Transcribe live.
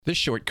The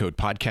Short Code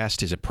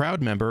Podcast is a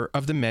proud member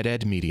of the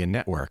MedEd Media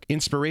Network.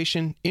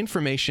 Inspiration,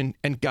 information,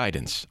 and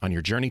guidance on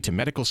your journey to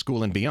medical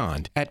school and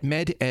beyond at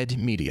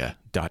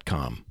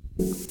mededmedia.com.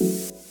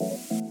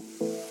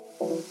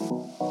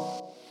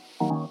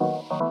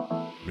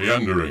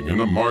 Meandering in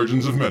the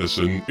margins of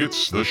medicine,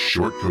 it's the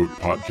Short Code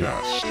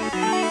Podcast.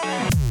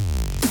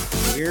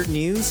 Weird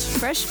news,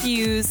 fresh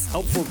views,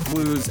 helpful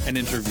clues, and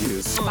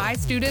interviews. By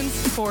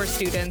students, for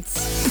students.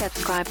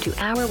 Subscribe to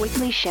our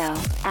weekly show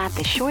at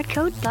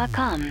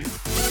theshortcode.com.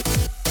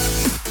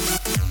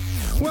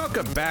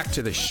 Welcome back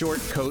to the Short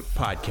Coat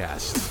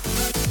Podcast,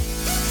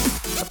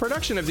 a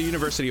production of the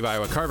University of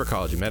Iowa Carver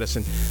College of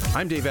Medicine.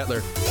 I'm Dave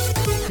Etler,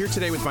 here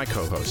today with my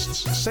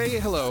co-hosts. Say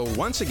hello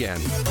once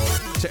again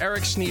to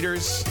Eric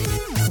Sneeders,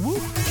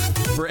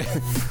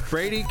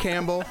 Brady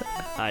Campbell.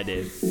 Hi,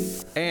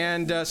 Dave.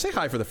 And say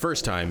hi for the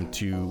first time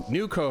to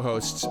new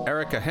co-hosts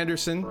Erica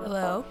Henderson.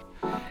 Hello.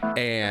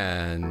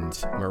 And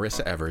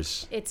Marissa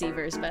Evers. It's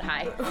Evers, but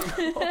hi.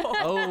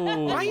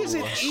 Oh. Why is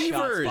it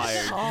Evers?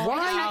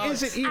 Why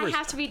is it Evers? I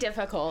have to be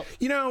difficult.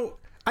 You know,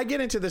 I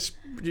get into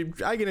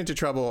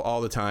trouble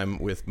all the time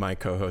with my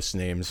co-host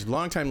names.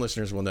 Longtime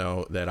listeners will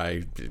know that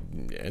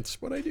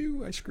it's what I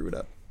do. I screw it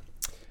up.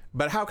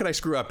 But how could I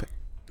screw up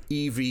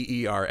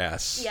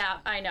Evers? Yeah,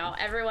 I know.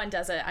 Everyone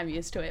does it. I'm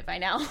used to it by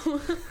now.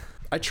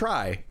 I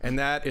try, and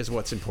that is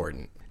what's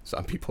important.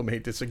 Some people may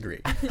disagree.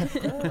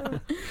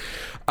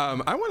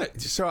 I want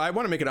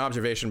to make an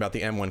observation about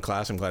the M1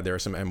 class. I'm glad there are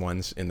some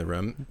M1s in the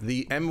room.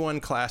 The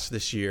M1 class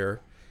this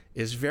year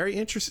is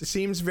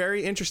seems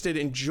very interested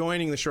in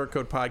joining the Short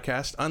Code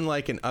Podcast,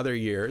 unlike in other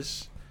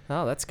years.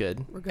 Oh, that's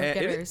good. We're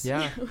go-getters.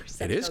 Yeah.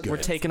 It is good. We're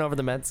taking over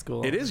the med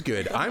school. It is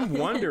good. I'm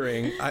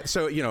wondering,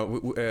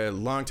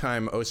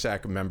 longtime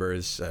OSAC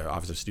members,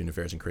 Office of Student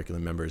Affairs and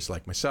Curriculum members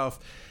like myself,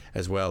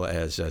 as well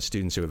as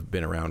students who have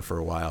been around for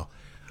a while,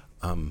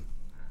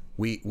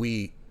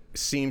 we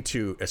seem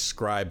to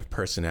ascribe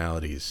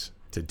personalities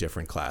to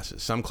different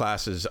classes. Some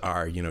classes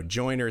are,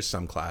 joiners.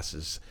 Some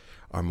classes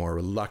are more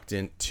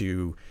reluctant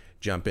to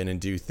jump in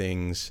and do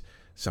things.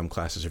 Some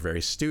classes are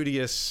very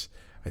studious.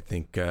 I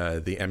think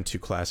the M2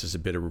 class is a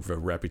bit of a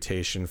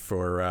reputation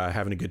for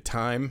having a good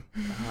time.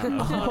 I'm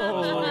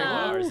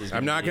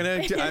not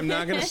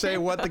gonna say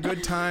what the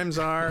good times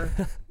are.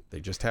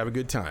 They just have a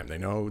good time. They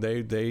know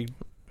they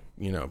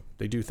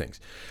do things.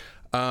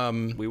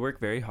 We work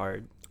very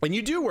hard. And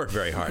you do work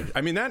very hard.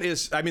 That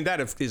is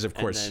of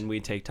course. And then we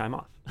take time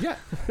off. Yeah.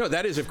 No,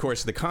 that is of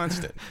course the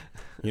constant.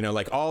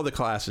 Like all the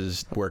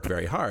classes work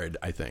very hard,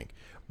 I think.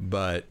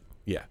 But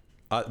yeah,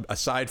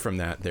 aside from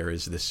that, there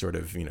is this sort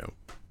of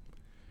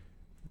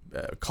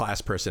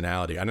class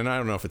personality. I don't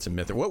know if it's a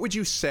myth. What would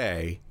you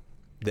say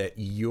that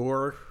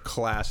your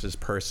class's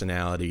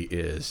personality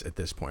is at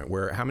this point?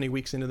 We're how many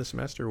weeks into the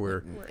semester?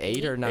 We're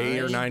 8 or 9. 8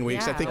 or 9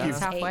 weeks. Yeah, I think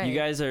halfway. You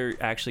guys are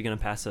actually going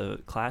to pass a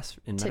class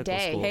in medical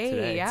school Hey,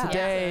 today. yeah.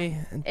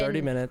 Today, in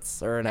 30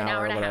 minutes or an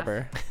hour and or a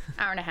whatever.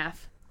 Hour and a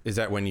half. Is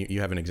that when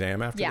you have an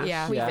exam after this?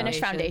 Yeah. We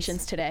finished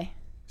foundations today.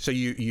 So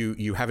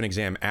you have an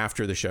exam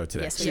after the show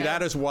today. Yes, we See, do.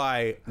 that is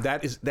why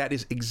that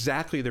is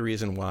exactly the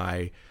reason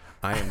why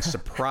I am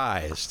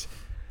surprised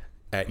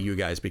at you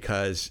guys,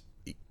 because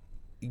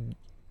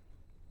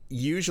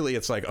usually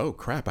it's like, oh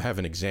crap, I have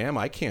an exam.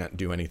 I can't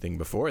do anything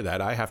before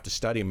that. I have to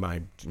study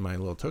my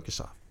little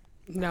tokus off.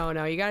 No,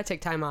 you got to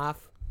take time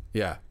off.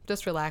 Yeah.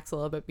 Just relax a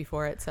little bit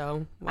before it,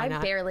 so why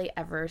not? I barely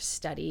ever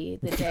study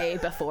the day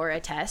before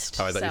a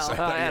test. Oh, I thought you said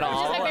at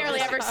all. I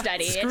barely ever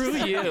study. Screw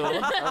you.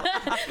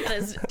 That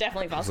is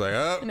definitely false. It's like,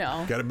 oh,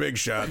 No. got a big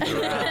shot.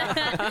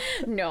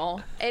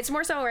 No. It's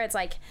more so where it's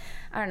like,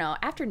 I don't know,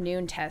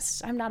 afternoon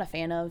tests, I'm not a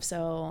fan of,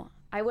 so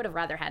I would have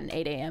rather had an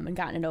 8 a.m. and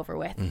gotten it over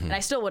with. Mm-hmm. And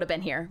I still would have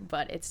been here,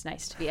 but it's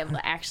nice to be able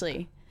to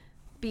actually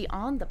be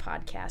on the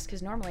podcast,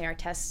 because normally our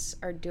tests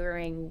are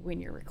during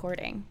when you're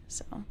recording.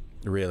 So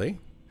Really?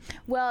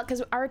 well,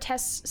 because our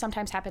tests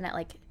sometimes happen at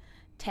like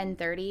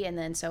 10:30, and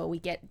then so we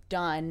get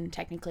done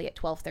technically at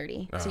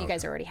 12:30. So you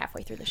guys are already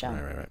halfway through the show.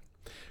 Right.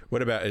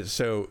 What about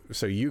so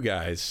you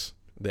guys,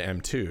 the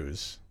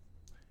M2s?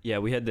 Yeah,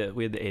 we had the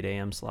 8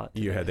 a.m. slot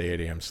today. You had the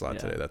 8 a.m. slot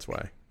today. That's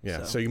why.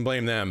 Yeah. So. So you can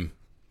blame them.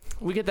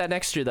 We get that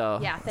next year, though.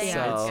 Yeah, thank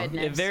So-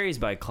 goodness. It varies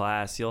by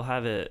class. You'll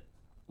have it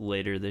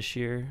later this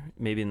year,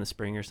 maybe in the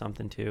spring or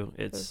something too.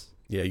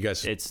 Yeah, you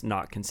guys. It's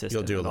not consistent.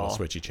 You'll do a at little all.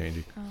 switchy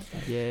changey.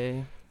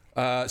 Yay.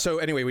 So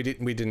anyway, we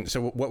didn't.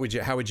 So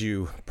how would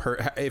you,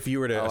 if you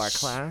were to, our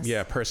class?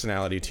 Yeah,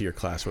 personality to your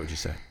class, what would you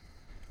say?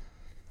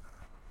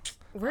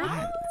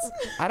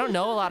 I don't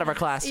know a lot of our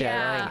class yet.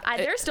 Yeah, Like,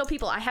 there's still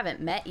people I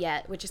haven't met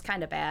yet, which is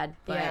kind of bad.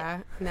 But Yeah,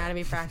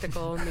 anatomy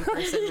practical, new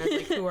person. I was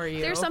like, who are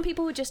you? there's some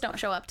people who just don't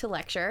show up to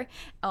lecture,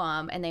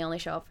 and they only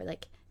show up for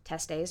like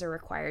test days or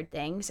required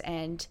things.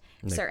 And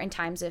certain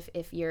times, if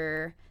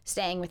you're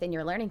staying within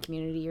your learning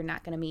community, you're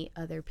not going to meet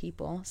other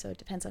people. So it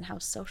depends on how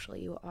social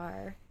you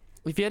are.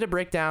 if you had to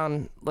break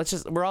down,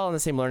 we're all in the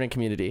same learning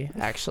community,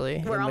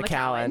 actually. We're in all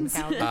McAllen.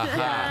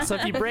 McAllen. So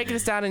if you break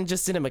this down in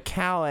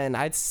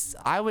McAllen,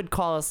 I would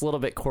call us a little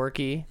bit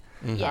quirky.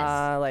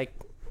 Yes. Like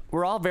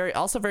we're all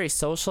very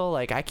social.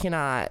 Like I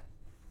cannot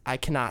I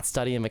cannot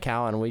study in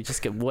McCowan. We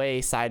just get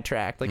way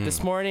sidetracked. Like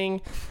this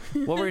morning,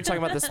 what were we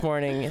talking about this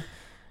morning?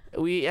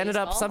 We ended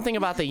up something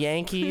about the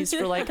Yankees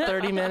for like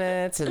 30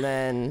 minutes, and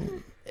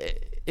then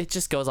it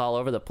just goes all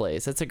over the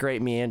place. It's a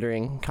great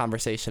meandering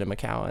conversation at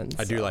McCowan.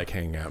 I do like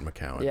hanging out in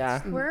McCowan.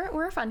 Yeah.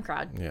 We're a fun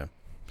crowd. Yeah.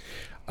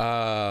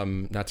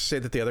 Not to say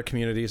that the other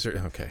communities are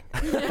okay.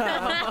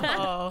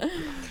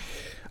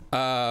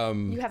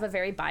 You have a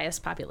very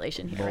biased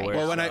population here right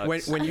Well, now.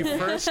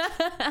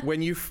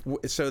 when you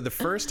so the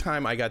first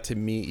time I got to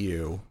meet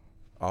you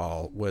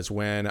all was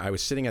when I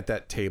was sitting at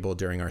that table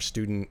during our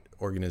student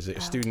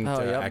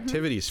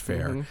activities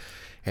fair,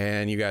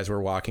 and you guys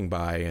were walking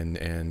by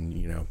and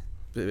you know,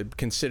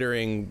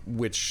 considering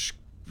which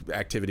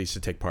activities to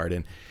take part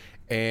in,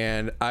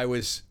 and I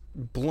was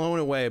blown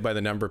away by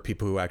the number of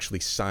people who actually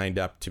signed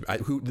up to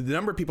the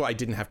number of people I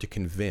didn't have to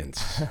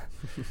convince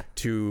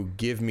to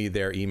give me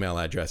their email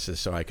addresses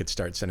so I could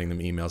start sending them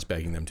emails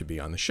begging them to be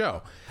on the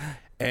show.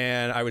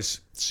 And I was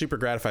super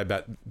gratified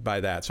by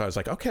that. So I was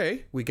like,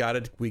 okay, we got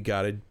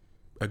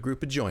a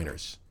group of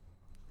joiners.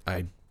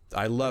 I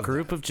love A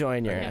group of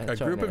joiners. a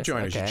group of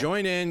joiners. Okay. You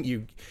join in,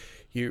 you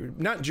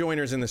not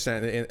joiners in the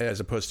sense as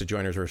opposed to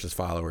joiners versus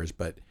followers,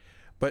 but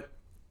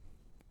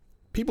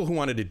people who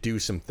wanted to do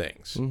some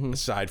things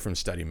aside from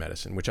study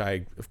medicine, which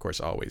I, of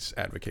course, always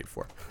advocate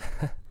for.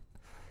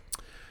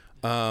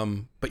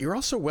 But you're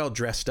also well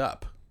dressed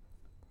up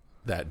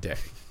that day.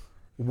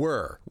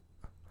 So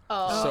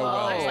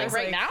well. Like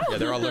right now? Yeah,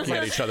 they're all looking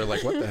at each other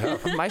like, what the hell?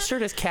 My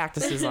shirt has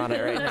cactuses on it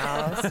right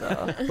now.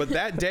 So. But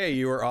that day,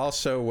 you were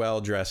also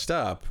well dressed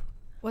up.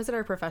 Was it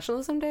our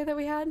professionalism day that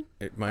we had?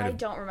 It might I have.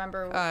 don't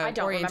remember.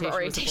 Orientation was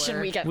Orientation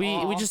before. week at We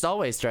all. just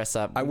always dress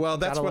up. Well,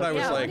 that's Gotta what I look-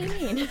 was yeah, like. what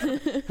do you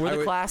mean? We're the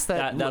would- class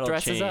that That'll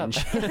dresses up.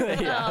 change.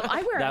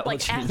 I wear That will like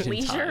change in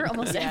athleisure time.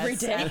 almost every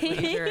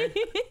day.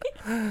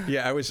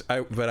 Yeah, I was,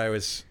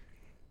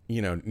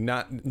 you know,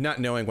 not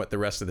knowing what the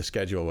rest of the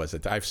schedule was.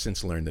 I've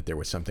since learned that there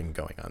was something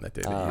going on that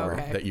day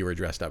that you were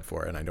dressed up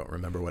for, and I don't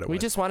remember what it We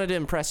was. just wanted to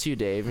impress you,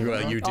 Dave.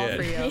 Well, you All for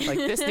did. you. Like,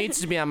 this needs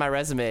to be on my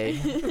resume.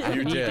 I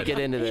You need to did. get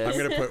into this. I'm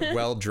going to put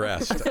well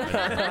dressed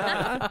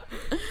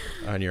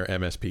on your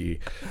MSP.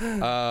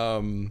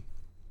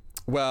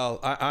 Well,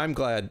 I'm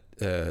glad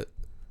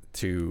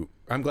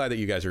I'm glad that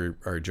you guys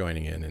are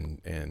joining in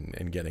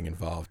and getting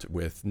involved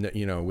with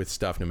with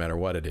stuff no matter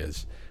what it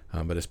is,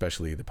 but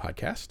especially the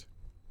podcast.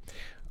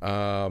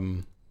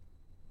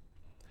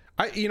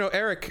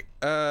 Eric,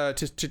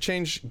 to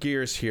change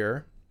gears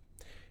here,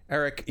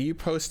 Eric, you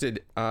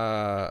posted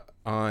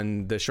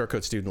on the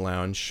Shortcoat Student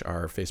Lounge,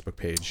 our Facebook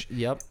page,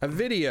 Yep. a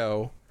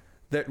video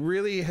that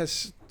really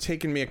has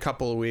taken me a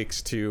couple of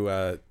weeks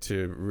to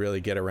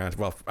really get around.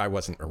 Well, I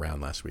wasn't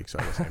around last week, so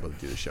I wasn't able to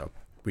do the show.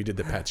 We did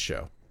the pets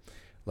show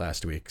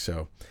last week,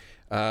 so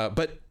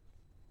but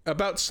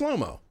about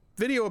Slow-Mo.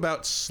 Video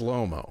about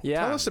Slow-Mo.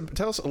 Yeah.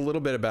 Tell us a little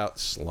bit about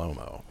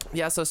Slow-Mo.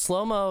 Yeah, so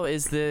Slow-Mo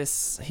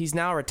is he's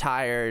now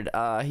retired.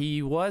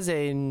 He was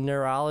a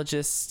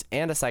neurologist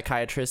and a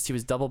psychiatrist. He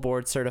was double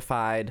board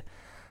certified.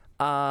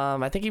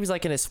 I think he was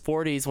like in his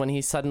 40s when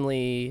he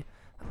suddenly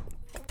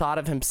thought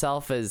of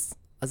himself as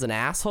an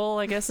asshole,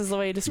 I guess is the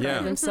way he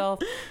described himself.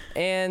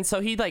 And so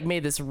he like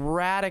made this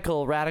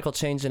radical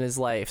change in his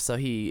life. So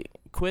he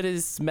quit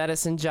his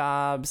medicine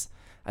jobs.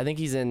 I think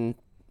he's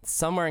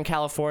somewhere in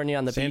California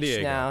on the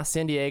beach now,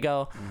 San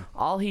Diego.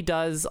 All he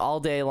does all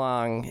day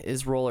long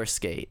is roller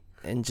skate,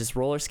 and just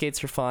roller skates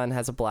for fun,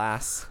 has a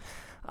blast.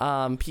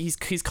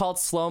 He's called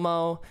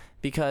Slow-Mo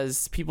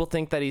because people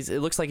think that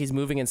it looks like he's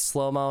moving in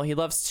slow-mo. He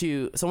loves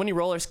so when he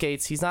roller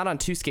skates, he's not on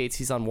two skates,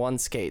 he's on one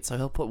skate. So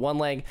he'll put one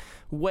leg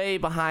way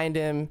behind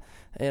him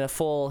in a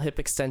full hip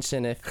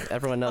extension, if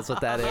everyone knows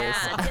what that is.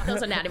 Yeah, get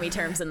those anatomy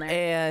terms in there.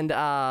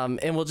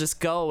 And we'll just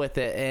go with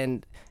it.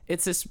 And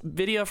it's this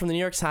video from the New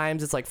York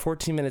Times. It's like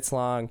 14 minutes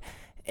long,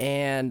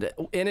 and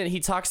in it he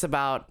talks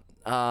about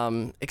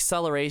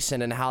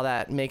acceleration and how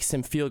that makes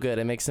him feel good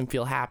and makes him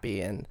feel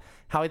happy, and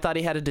how he thought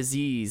he had a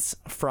disease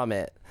from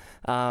it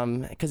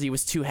because he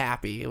was too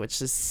happy,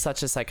 which is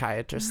such a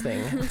psychiatrist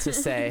thing to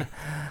say.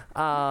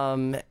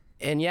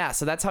 And yeah,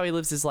 so that's how he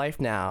lives his life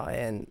now.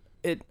 And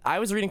I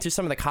was reading through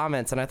some of the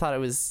comments, and I thought it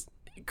was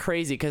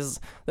crazy because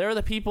there were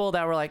the people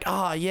that were like,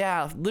 oh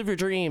yeah, live your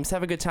dreams,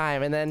 have a good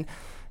time. And then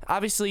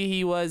obviously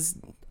he was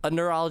a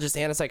neurologist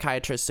and a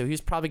psychiatrist, so he was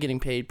probably getting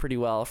paid pretty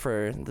well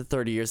for the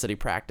 30 years that he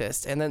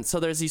practiced. And then so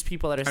there's these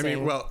people that are saying, I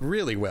mean, well,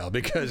 really well,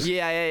 because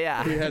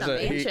yeah. he has A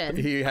mansion.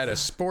 he had a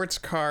sports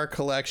car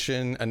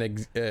collection,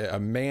 a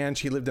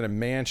mansion. He lived in a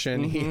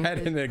mansion. He had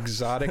an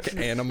exotic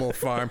animal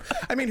farm.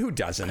 I mean, who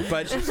doesn't?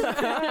 But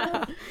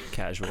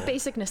Casual.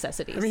 Basic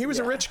necessities. I mean, he was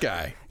a rich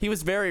guy. He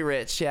was very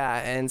rich,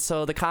 yeah. And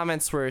so the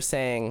comments were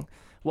saying,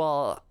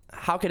 well,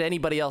 how could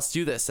anybody else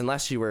do this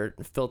unless you were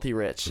filthy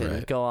rich and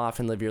Right. go off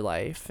and live your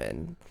life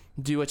and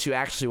do what you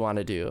actually want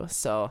to do?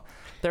 So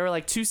there were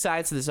like two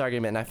sides to this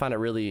argument, and I found it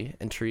really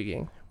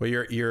intriguing. Well,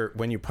 your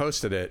when you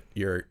posted it,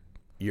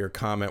 your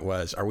comment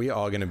was, "Are we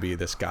all going to be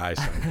this guy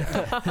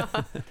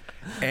someday?"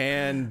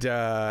 and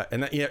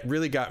that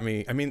really got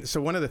me. I mean,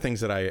 so one of the things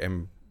that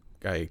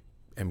I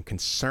am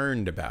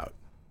concerned about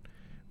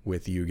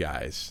with you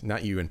guys,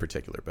 not you in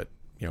particular, but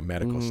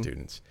medical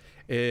students.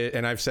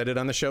 And I've said it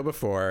on the show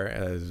before,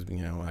 as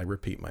I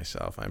repeat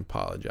myself. I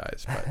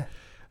apologize,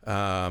 but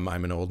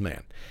I'm an old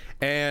man.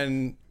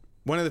 And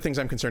one of the things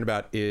I'm concerned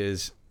about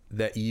is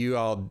that you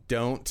all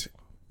don't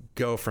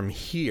go from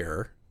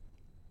here,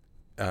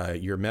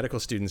 your medical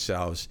student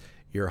selves.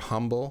 You're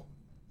humble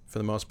for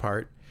the most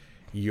part.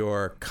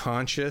 You're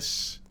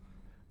conscious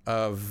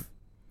of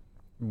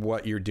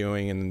what you're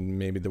doing and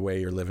maybe the way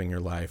you're living your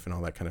life and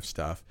all that kind of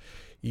stuff.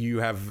 You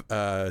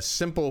have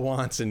simple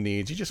wants and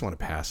needs. You just want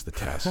to pass the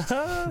test.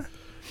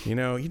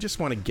 You just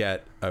want to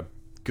get a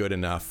good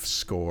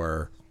enough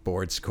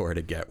board score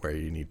to get where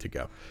you need to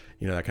go.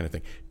 That kind of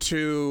thing.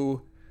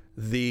 To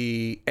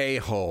the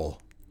a-hole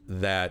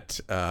that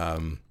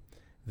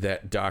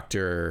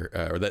Dr.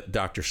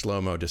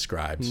 Shlomo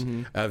describes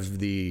of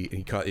the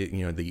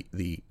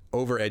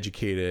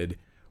overeducated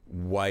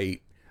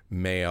white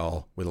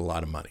male with a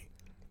lot of money.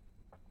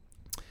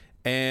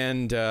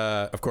 And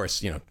of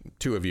course,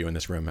 two of you in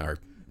this room are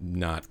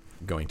not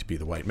going to be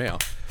the white male.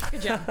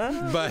 Good job.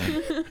 But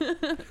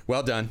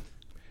well done.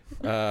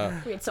 We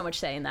had so much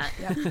say in that.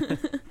 Yeah.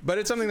 But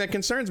it's something that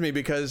concerns me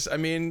because,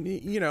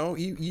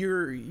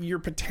 you're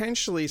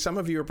potentially, some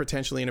of you are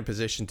potentially in a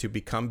position to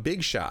become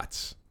big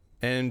shots.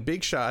 And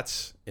big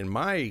shots, in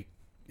my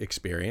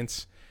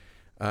experience,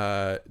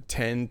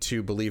 tend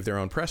to believe their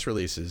own press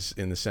releases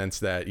in the sense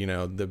that,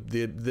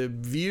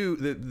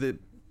 the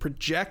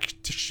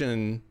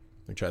projection,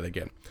 let me try that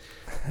again.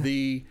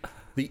 The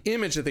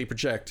image that they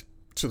project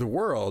to the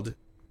world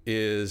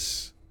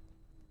is,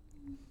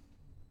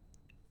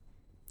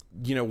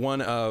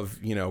 one of,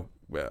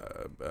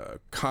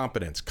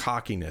 competence,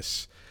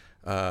 cockiness,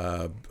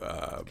 kind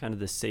of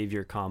the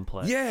savior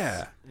complex.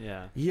 Yeah.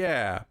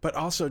 But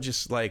also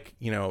just like,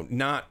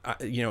 not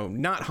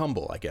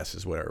humble, I guess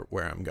is where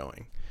I'm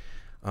going.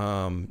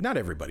 Not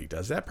everybody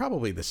does that.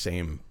 Probably the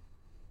same.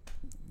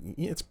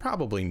 It's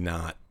probably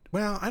not.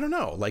 Well, I don't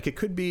know. Like it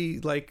could be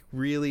like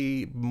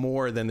really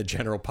more than the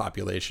general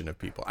population of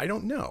people. I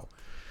don't know.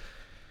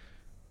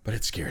 But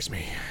it scares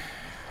me.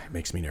 It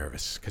makes me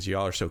nervous because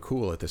y'all are so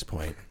cool at this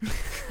point.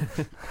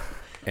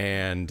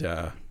 and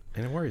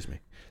it worries me.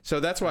 So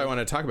that's why I want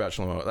to talk about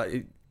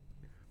Shlomo.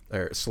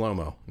 Or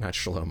Slow-mo, not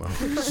Shlomo.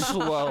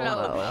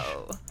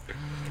 Slow-mo.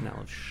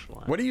 Canal of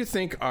Schleim. What do you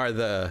think are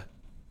the...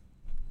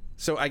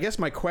 So I guess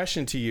my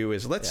question to you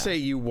is, let's say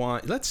you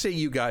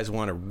guys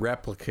want to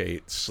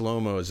replicate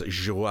Shlomo's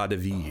joie de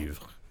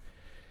vivre,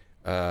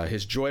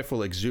 his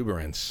joyful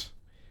exuberance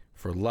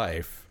for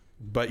life,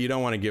 but you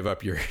don't want to give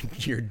up your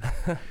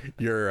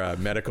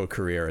medical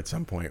career at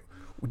some point.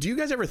 Do you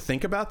guys ever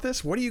think about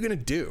this? What are you going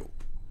to do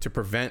to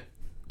prevent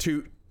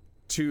to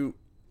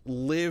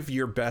live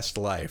your best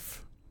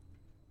life?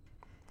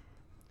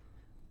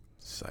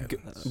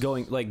 Silence.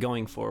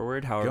 Going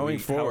forward, how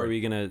are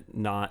we gonna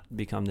not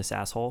become this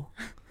asshole?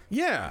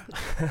 Yeah.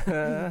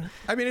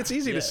 I mean, it's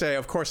easy to say,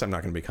 of course I'm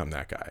not going to become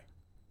that guy.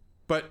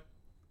 But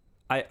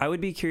I would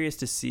be curious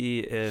to see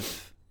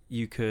if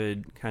you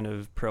could kind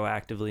of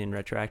proactively and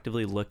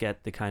retroactively look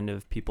at the kind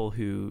of people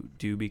who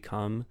do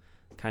become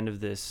kind of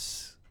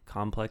this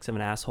complex of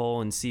an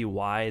asshole and see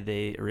why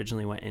they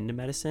originally went into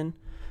medicine.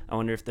 I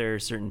wonder if there are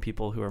certain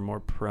people who are more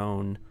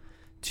prone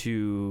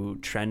to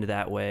trend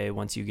that way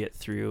once you get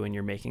through and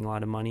you're making a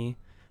lot of money,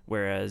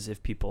 whereas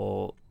if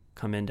people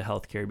come into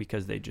healthcare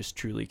because they just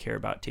truly care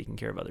about taking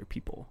care of other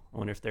people, I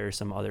wonder if there are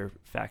some other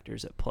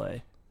factors at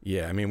play.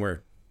 Yeah, I mean,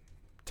 we're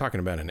talking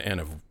about an N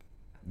of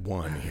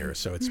one here,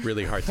 so it's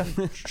really hard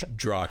to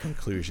draw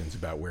conclusions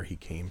about where he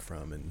came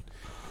from and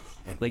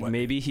like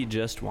maybe he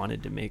just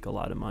wanted to make a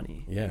lot of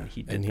money. Yeah,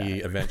 and he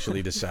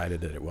eventually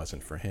decided that it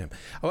wasn't for him.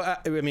 Oh,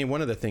 I mean,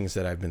 one of the things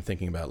that I've been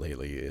thinking about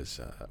lately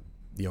is,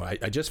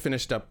 I just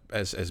finished up,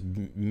 as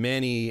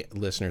many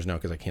listeners know,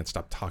 because I can't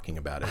stop talking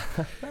about it,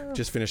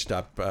 just finished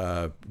up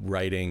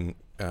writing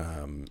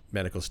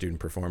medical student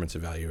performance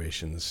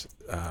evaluations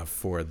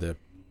for the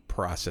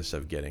process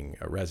of getting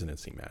a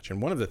residency match.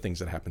 And one of the things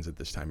that happens at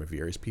this time of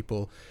year is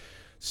people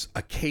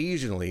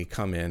occasionally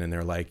come in and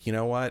they're like, you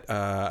know what,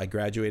 I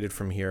graduated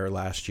from here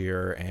last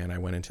year and I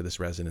went into this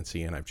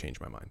residency and I've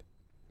changed my mind.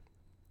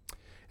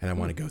 And I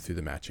want to go through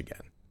the match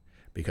again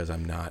because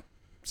I'm not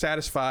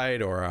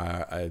satisfied, or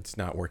it's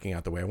not working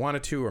out the way I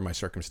wanted to, or my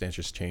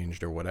circumstances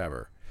changed, or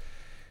whatever.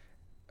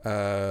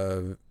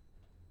 The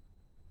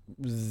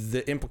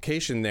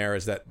implication there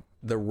is that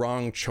the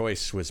wrong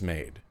choice was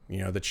made.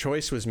 The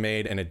choice was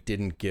made and it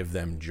didn't give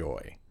them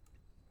joy.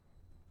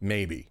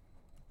 Maybe.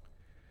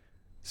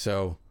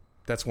 So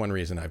that's one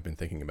reason I've been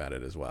thinking about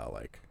it as well.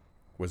 Like,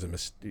 was a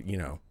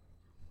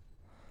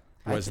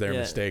was their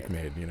mistake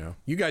made?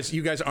 You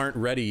guys aren't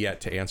ready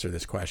yet to answer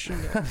this question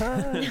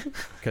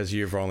because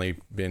you've only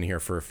been here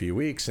for a few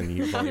weeks and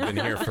you've only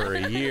been here for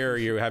a year.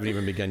 You haven't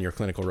even begun your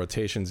clinical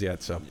rotations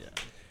yet, so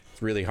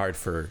it's really hard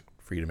for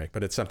you to make.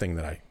 But it's something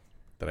that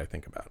I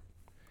think about.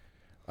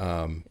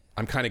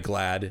 I'm kind of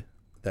glad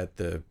that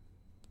the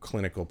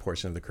clinical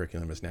portion of the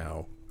curriculum is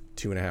now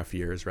 2.5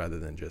 years rather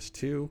than just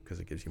 2, because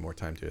it gives you more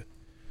time to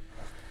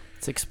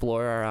Let's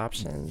explore our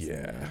options.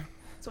 Yeah.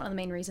 It's one of the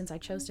main reasons I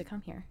chose to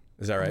come here.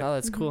 Is that right? Oh,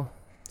 that's cool.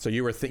 So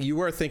you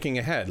were thinking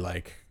ahead,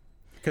 like,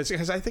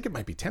 because I think it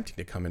might be tempting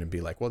to come in and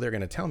be like, well, they're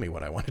going to tell me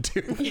what I want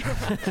to do.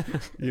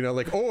 You know,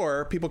 like,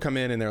 or people come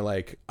in and they're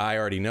like, I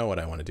already know what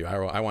I want to do.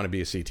 I want to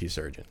be a CT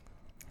surgeon.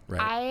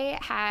 Right. I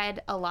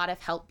had a lot of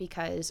help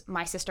because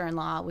my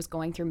sister-in-law was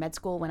going through med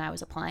school when I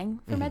was applying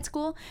for med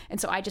school.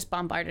 And so I just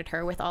bombarded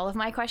her with all of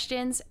my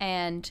questions.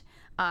 And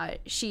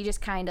she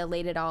just kind of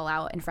laid it all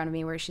out in front of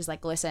me where she's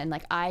like, listen,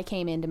 like I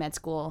came into med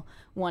school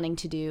wanting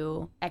to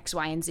do X,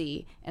 Y, and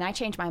Z. And I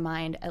changed my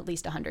mind at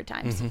least 100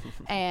 times.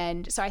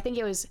 And so I think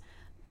it was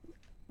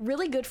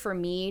really good for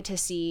me to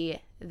see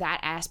that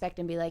aspect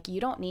and be like,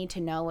 you don't need to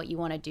know what you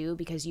want to do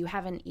because you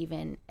haven't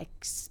even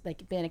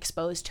been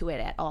exposed to it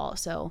at all.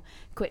 So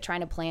quit trying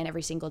to plan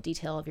every single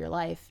detail of your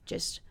life.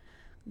 Just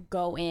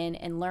go in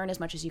and learn as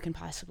much as you can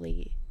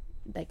possibly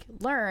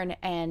learn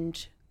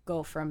and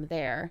go from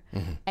there.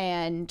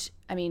 And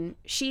I mean,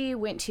 she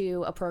went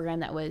to a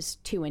program that was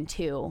 2 and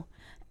 2.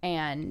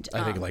 And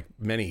I think like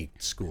many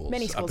schools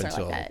up are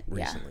until like that.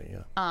 recently.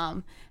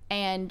 Yeah.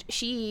 And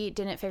she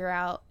didn't figure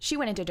out, she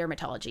went into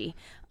dermatology,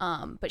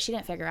 but she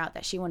didn't figure out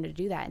that she wanted to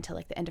do that until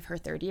like the end of her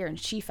 3rd year. And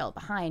she fell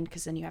behind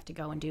because then you have to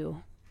go and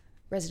do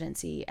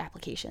residency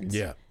applications.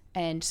 Yeah.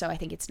 And so I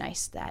think it's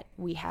nice that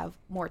we have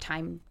more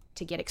time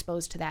to get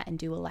exposed to that and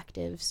do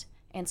electives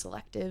and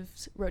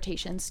selectives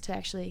rotations to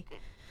actually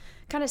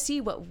kind of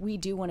see what we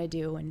do want to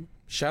do. And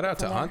shout out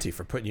to Auntie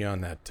for putting you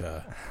on that,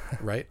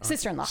 right?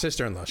 Sister-in-law.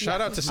 Sister-in-law.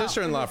 Shout out to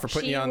sister-in-law for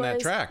putting you on that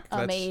track.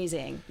 That's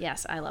amazing.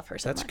 Yes, I love her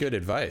so much. That's good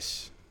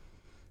advice.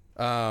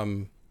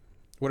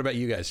 What about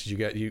you guys?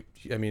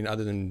 I mean,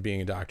 other than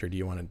being a doctor, do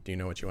you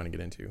know what you want to get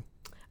into?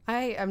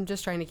 I'm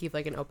just trying to keep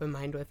like an open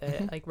mind with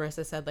it. Like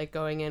Marissa said, like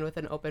going in with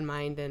an open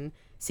mind and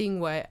seeing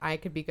what I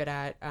could be good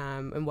at,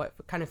 and what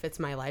kind of fits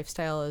my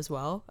lifestyle as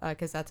well.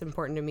 'Cause that's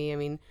important to me. I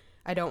mean,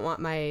 I don't want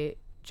my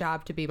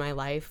job to be my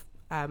life,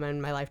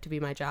 and my life to be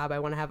my job. I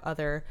want to have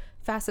other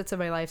facets of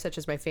my life, such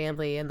as my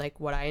family and like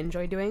what I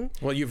enjoy doing.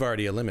 Well, you've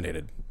already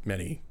eliminated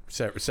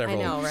several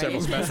I know, right?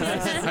 several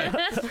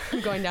specialties.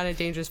 I'm going down a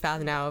dangerous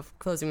path now of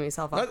closing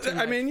myself up.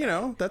 I mean, you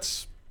know,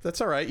 that's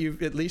all right.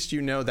 At least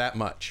you know that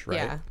much, right?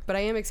 Yeah, but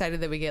I am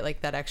excited that we get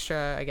like that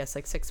extra, I guess,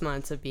 like 6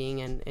 months of being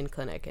in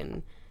clinic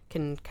and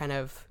can kind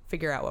of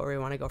figure out where we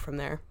want to go from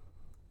there.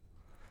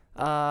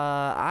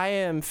 I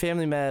am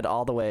family med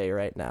all the way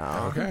right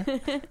now.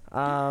 Okay.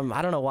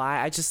 I don't know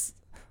why.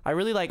 I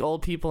really like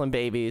old people and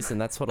babies, and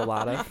that's what a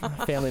lot of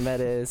family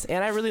med is.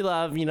 And I really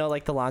love,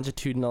 like the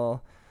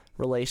longitudinal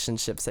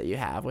relationships that you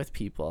have with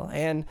people.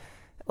 And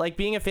like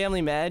being a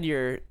family med,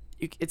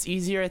 it's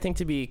easier, I think,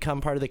 to become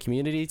part of the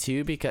community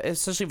too, because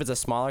especially if it's a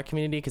smaller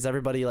community, because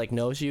everybody like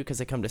knows you because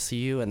they come to see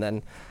you, and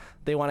then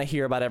they want to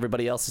hear about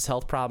everybody else's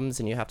health problems,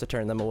 and you have to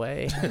turn them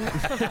away from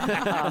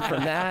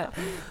that.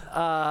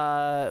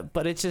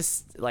 But it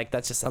just that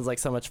just sounds like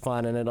so much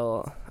fun, and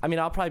I'll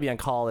probably be on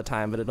call all the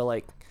time, but it'll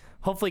like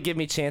hopefully give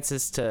me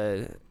chances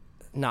to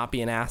not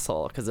be an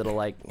asshole, because it'll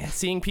like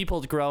seeing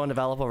people grow and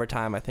develop over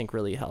time, I think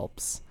really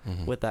helps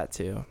with that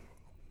too.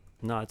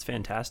 No, it's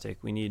fantastic.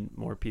 We need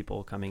more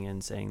people coming in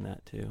saying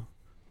that too.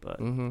 But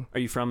are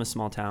you from a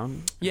small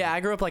town? Yeah, I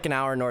grew up like an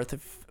hour north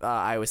of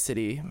Iowa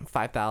City,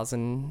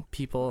 5,000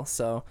 people.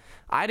 So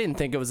I didn't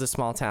think it was a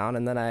small town.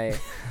 And then I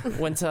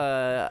went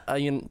to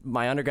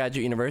my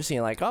undergraduate university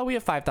and like, oh, we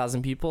have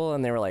 5,000 people.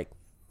 And they were like,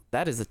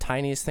 that is the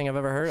tiniest thing I've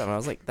ever heard of. And I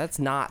was like, that's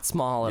not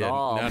small at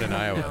all. Not in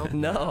Iowa.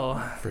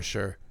 No. For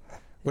sure.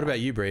 What about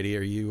you, Brady?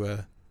 Are you...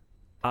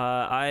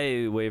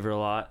 I waver a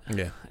lot.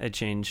 Yeah. I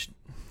changed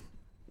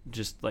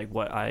just like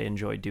what I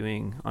enjoy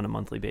doing on a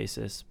monthly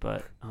basis.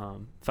 But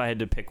if I had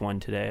to pick one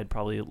today, I'd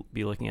probably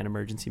be looking at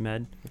emergency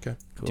med. Okay.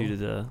 Cool. Due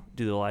to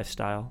the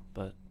lifestyle.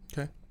 But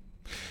okay.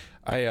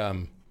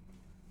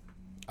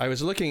 I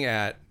was looking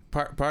at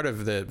part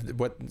of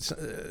what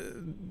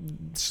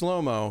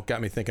slow-mo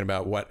got me thinking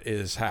about what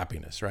is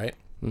happiness, right?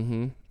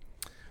 Mm-hmm.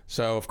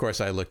 So of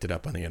course I looked it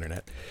up on the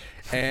internet,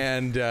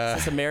 and is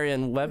this a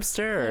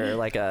Merriam-Webster or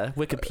like a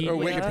Wikipedia?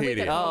 Or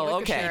Wikipedia. Oh,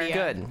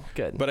 okay,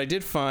 good. But I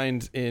did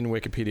find in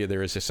Wikipedia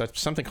there is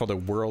something called a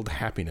World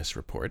Happiness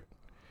Report,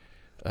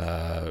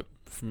 done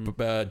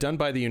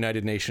by the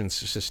United Nations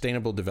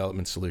Sustainable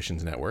Development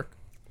Solutions Network.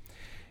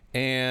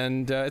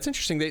 And it's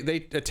interesting.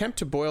 They attempt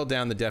to boil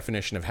down the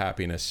definition of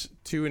happiness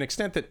to an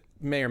extent that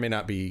may or may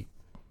not be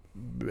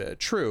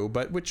true,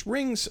 but which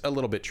rings a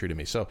little bit true to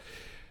me. So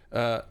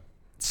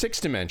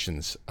 6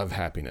 dimensions of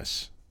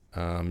happiness.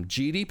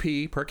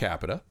 GDP per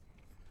capita,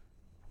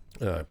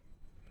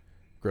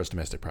 gross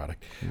domestic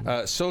product,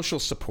 social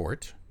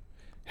support,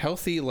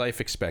 healthy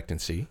life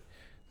expectancy,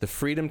 the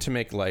freedom to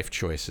make life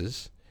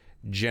choices,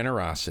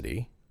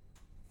 generosity.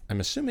 I'm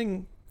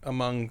assuming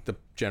among the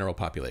general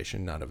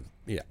population, not of...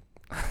 Yeah.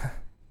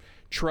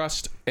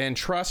 Trust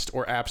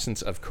or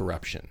absence of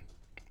corruption.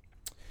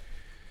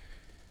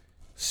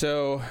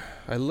 So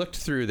I looked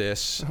through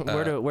this.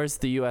 Where's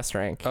the U.S.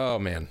 rank? Oh,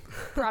 man.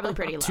 Probably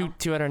pretty low.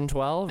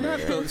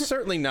 212?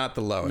 Certainly not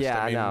the lowest.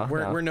 Yeah, I mean, no.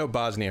 We're no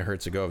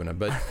Bosnia-Herzegovina,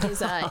 but...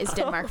 Is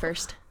Denmark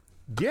first?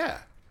 Yeah,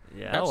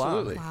 Yeah.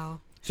 absolutely. Wow.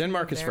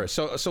 Denmark is There. first.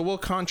 So we'll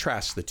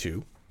contrast the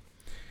two.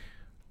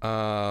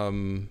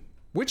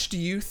 Which do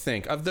you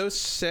think of those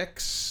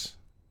 6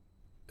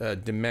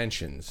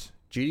 dimensions?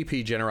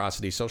 GDP,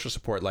 generosity, social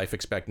support, life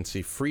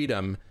expectancy,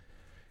 freedom,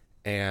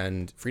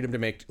 and freedom to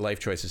make life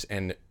choices,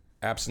 and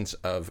absence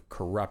of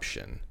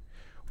corruption.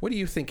 What do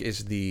you think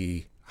is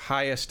the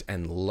highest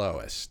and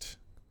lowest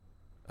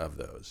of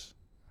those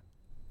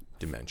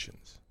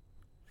dimensions?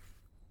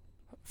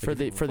 For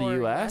the For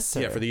U.S.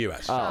 Yeah, for the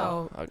U.S.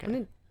 Oh, okay.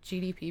 Wouldn't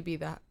GDP be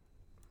that?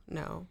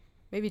 No.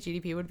 Maybe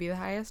GDP would be the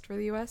highest for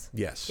the U.S.?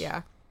 Yes.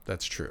 Yeah.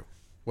 That's true.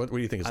 What do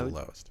you think is I the would-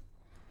 lowest?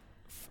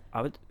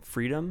 I would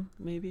freedom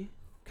maybe.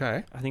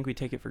 Okay. I think we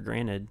take it for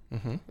granted.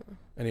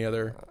 Any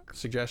other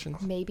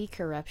suggestions? Maybe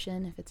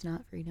corruption if it's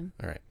not freedom.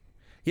 All right.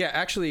 Yeah,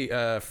 actually,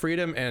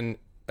 freedom and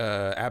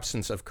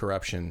absence of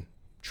corruption,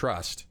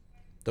 trust,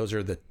 those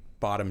are the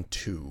bottom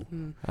 2.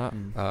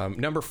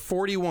 Number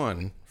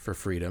 41 for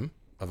freedom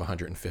of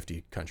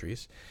 150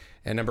 countries,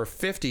 and number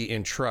 50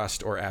 in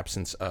trust or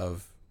absence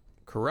of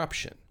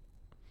corruption.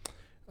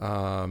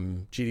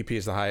 GDP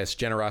is the highest,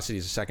 generosity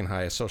is the second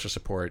highest, social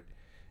support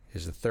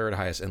is the third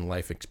highest, and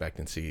life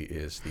expectancy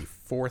is the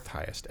fourth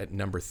highest at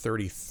number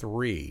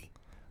 33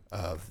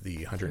 of the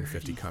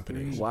 150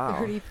 companies. Wow.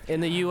 30. In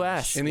the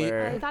U.S. In the-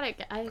 where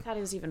I thought it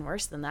was even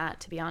worse than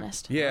that, to be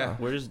honest. Yeah,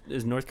 Where is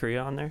North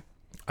Korea on there?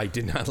 I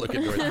did not look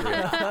at North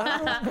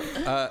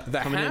Korea. The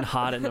Coming in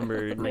hot at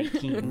number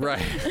 19.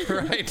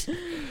 right.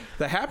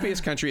 The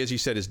happiest country, as you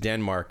said, is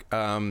Denmark,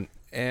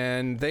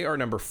 and they are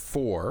number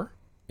 4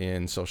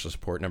 in social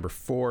support, number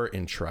 4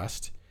 in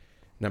trust,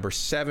 number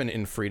 7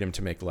 in freedom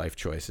to make life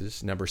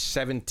choices, number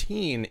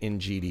 17 in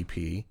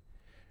GDP,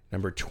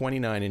 number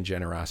 29 in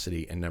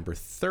generosity, and number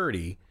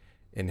 30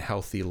 in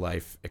healthy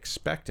life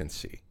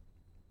expectancy.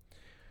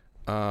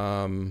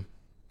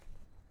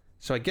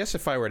 So I guess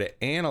if I were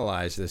to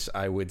analyze this,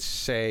 I would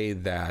say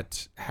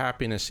that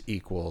happiness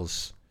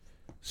equals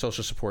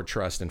social support,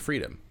 trust, and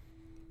freedom.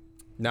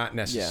 Not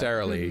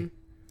necessarily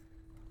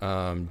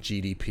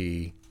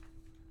GDP,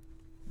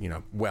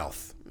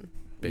 wealth,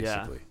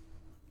 basically.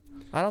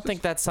 I don't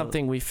think that's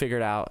something we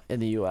figured out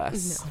in the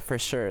U.S. for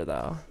sure,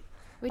 though.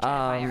 We try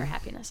to buy our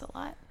happiness a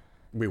lot.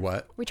 We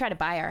what? We try to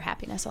buy our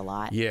happiness a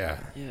lot. Yeah.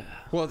 Yeah.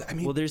 Well, I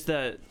mean, Well, there's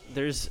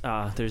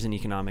an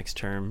economics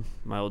term.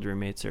 My old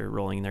roommates are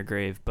rolling in their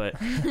grave, but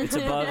it's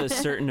above a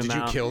certain did you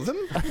amount. kill them?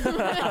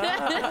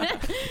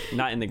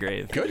 Not in the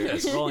grave.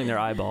 Goodness. Rolling their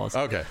eyeballs.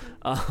 Okay.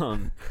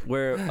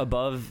 Where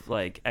above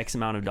like X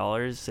amount of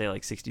dollars, say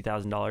like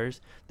 $60,000,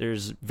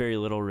 there's very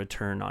little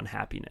return on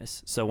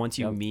happiness. So once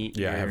you meet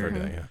Yeah, I have your heard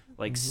that. Yeah.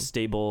 like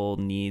stable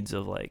needs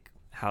of like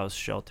house,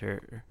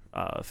 shelter,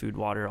 food,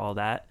 water, all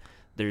that,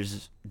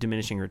 there's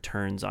diminishing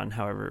returns on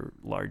however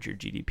large your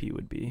GDP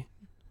would be.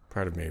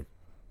 Part of me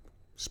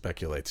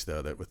speculates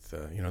though that with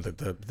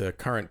the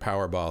current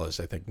Powerball is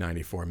I think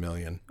 94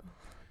 million.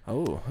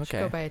 Oh,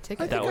 okay. Go buy a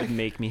ticket. That would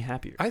make me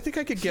happier. I think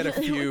I could get a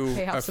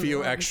Pay off some few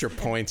loans. extra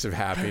points of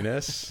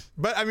happiness.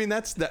 But I mean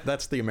that's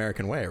the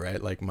American way,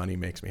 right? Like money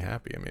makes me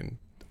happy. I mean,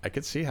 I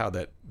could see how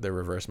that the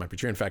reverse might be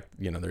true. In fact,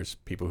 there's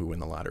people who win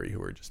the lottery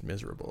who are just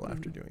miserable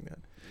after doing that.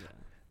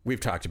 We've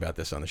talked about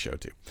this on the show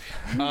too.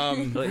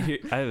 But here,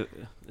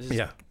 this is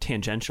Yeah.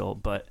 tangential,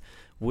 but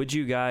would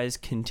you guys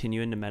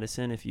continue into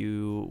medicine if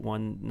you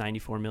won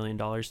 $94 million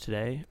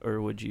today, or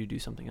would you do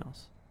something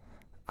else?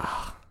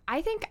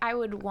 I think I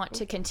would want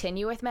to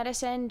continue with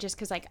medicine just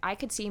because, I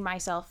could see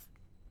myself,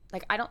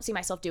 I don't see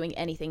myself doing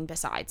anything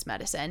besides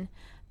medicine.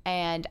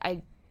 And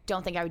I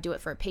don't think I would do it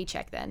for a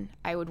paycheck then.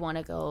 I would want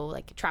to go,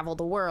 travel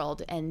the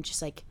world and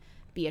just,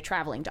 be a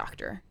traveling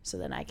doctor. So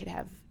then I could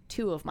have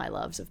 2 of my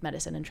loves of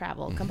medicine and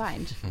travel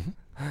combined.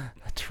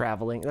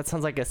 Traveling. That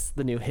sounds like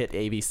the new hit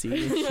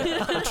ABC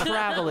show. A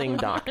traveling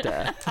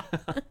doctor.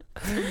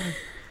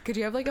 Could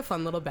you have a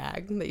fun little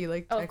bag that you Of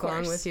take along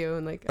course. with you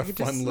and I could fun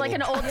just little- Like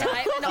an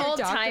old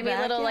timey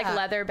bag, little yeah,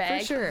 leather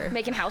bag. for sure.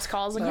 Making house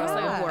calls across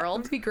the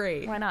world. Would be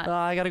great. Why not?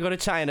 I gotta go to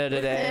China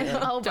today.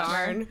 Oh,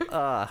 bummer.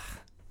 Darn.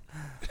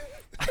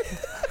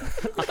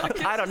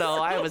 I don't know.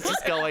 I was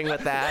just going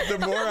with that. The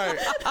more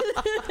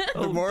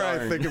I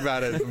darn. think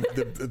about it,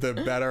 the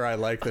better I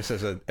like this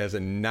as a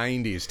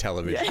 90s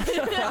television.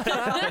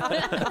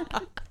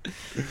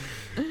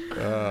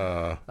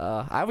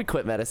 I would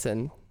quit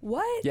medicine.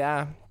 What?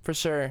 Yeah, for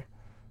sure.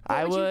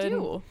 What would you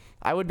do?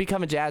 I would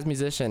become a jazz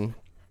musician.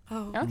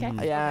 Oh. Okay.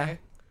 Yeah. Okay.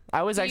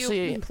 I was Do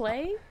actually you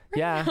play?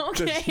 yeah.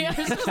 Okay. I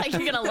was just like,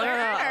 you're gonna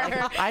learn.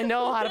 Or... I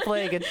know how to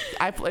play.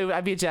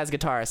 I'd be a jazz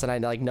guitarist, and I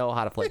know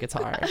how to play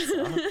guitar.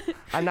 So.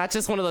 I'm not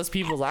just one of those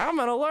people like I'm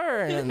gonna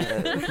learn. And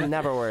it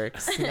never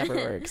works. Never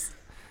works.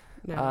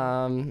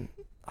 No.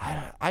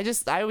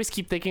 I always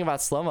keep thinking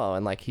about Slow-Mo,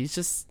 and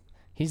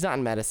he's not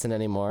in medicine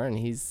anymore, and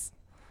he's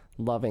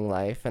loving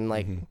life,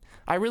 and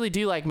I really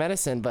do like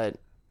medicine, but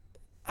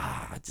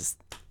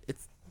it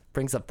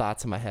brings up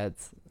thoughts in my head.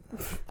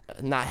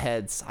 Not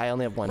heads. I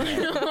only have one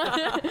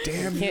head.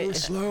 Damn you,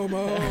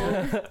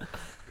 Slow-Mo.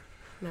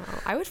 No,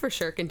 I would for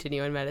sure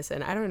continue in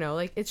medicine. I don't know.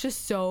 It's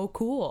just so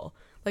cool.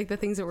 The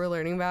things that we're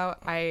learning about.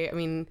 I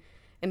mean,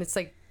 And it's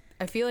like,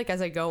 I feel like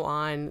as I go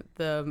on,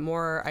 the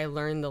more I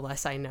learn, the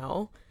less I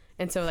know.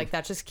 And so like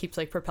that just keeps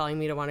like propelling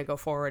me to want to go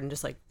forward and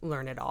just like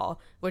learn it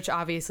all, which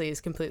obviously is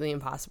completely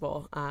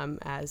impossible,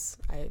 as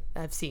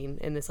I've seen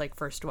in this like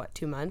first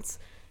 2 months.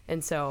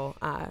 And so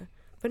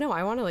but no,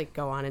 I want to like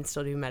go on and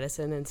still do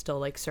medicine and still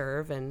like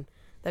serve, and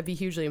that'd be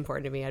hugely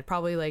important to me. I'd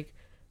probably like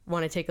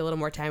want to take a little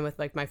more time with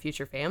like my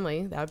future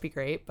family. That would be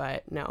great,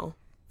 but no,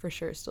 for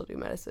sure still do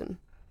medicine.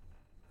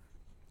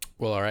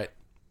 Well, all right,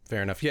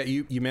 fair enough. Yeah,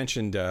 you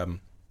mentioned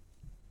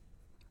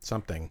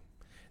something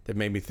that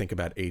made me think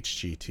about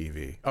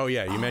HGTV. Oh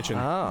yeah, you mentioned.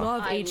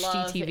 Love I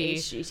love HGTV.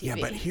 HGTV. Yeah,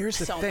 but here's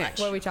the so thing. much.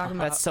 What are we talking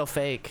about? That's so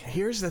fake.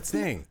 Here's the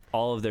thing.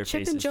 All of their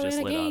Chip faces and just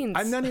Joanna lit up. Gaines.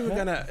 I'm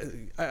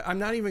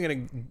not even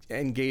gonna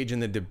engage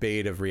in the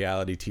debate of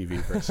reality TV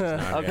versus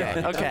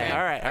non-reality. Okay. All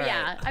right.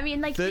 Yeah, I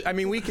mean, like,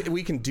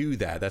 we can do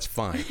that. That's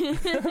fine.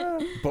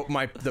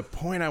 But the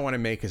point I want to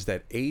make is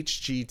that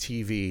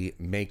HGTV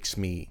makes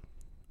me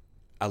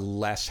a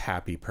less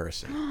happy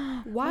person.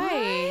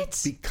 Why?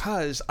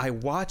 Because I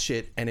watch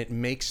it and it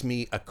makes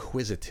me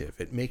acquisitive.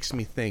 It makes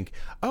me think,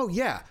 oh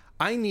yeah,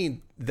 I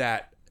need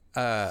that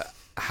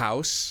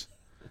house,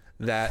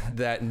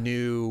 that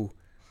new.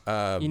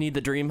 You need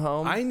the dream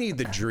home. I need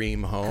the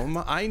dream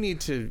home. I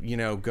need to,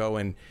 go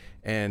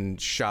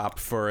and shop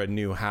for a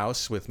new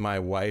house with my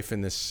wife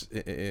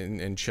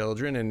and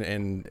children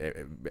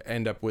and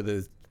end up with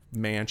a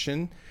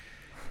mansion.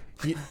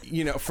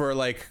 For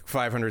like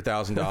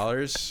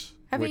 $500,000.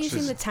 Haven't you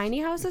seen the tiny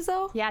houses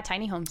though? yeah,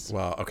 tiny homes.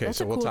 Well, okay, That's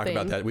so a we'll cool talk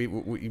about thing.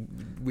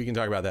 that. We can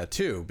talk about that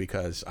too,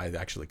 because I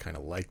actually kind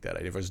of like that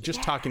idea. I was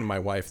just talking to my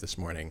wife this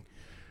morning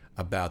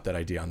about that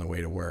idea on the way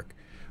to work.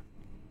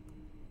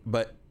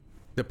 But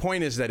the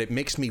point is that it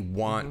makes me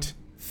want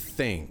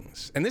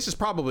things, and this is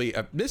probably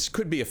this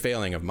could be a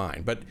failing of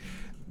mine. But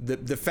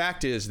the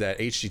fact is that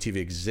HGTV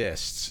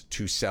exists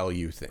to sell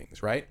you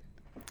things, right?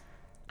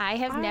 I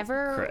have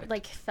never Correct.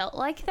 like felt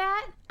like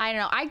that. I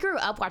don't know. I grew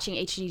up watching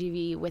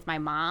HGTV with my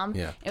mom.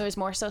 Yeah. It was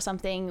more so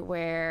something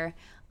where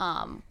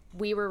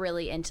we were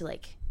really into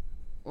like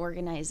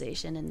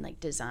organization and like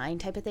design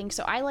type of thing.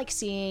 So I like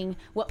seeing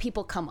what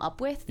people come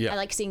up with. Yeah. I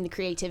like seeing the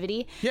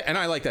creativity. Yeah, and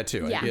I like that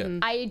too. Yeah.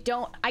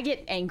 I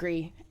get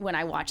angry when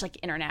I watch like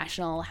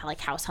international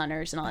like House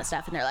Hunters and all that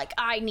stuff, and they're like,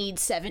 I need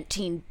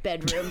 17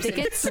 bedrooms. They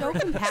get so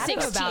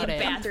competitive 16 about it.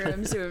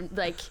 bathrooms or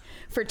like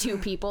for 2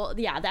 people.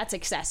 Yeah, that's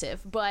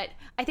excessive. But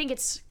I think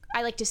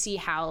I like to see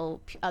how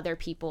other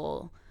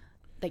people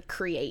like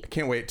create.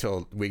 Can't wait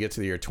till we get to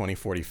the year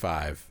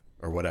 2045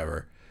 or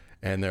whatever.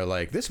 And they're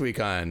like, this week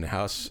on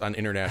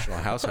International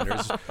House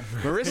Hunters,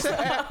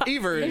 Marissa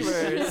Evers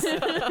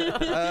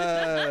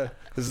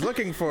is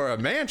looking for a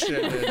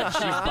mansion.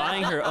 She's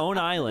buying her own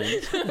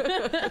island.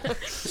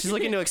 She's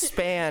looking to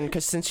expand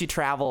because since she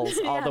travels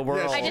all the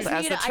world I just as need the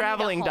I need a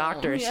traveling home.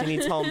 doctor, Yeah. she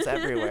needs homes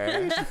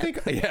everywhere.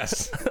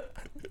 Yes.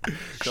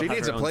 She have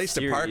needs her a own place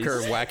to park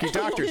her series. wacky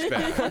doctor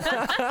spec.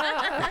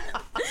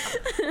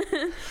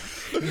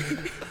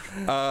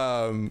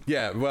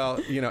 Yeah, well,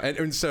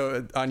 and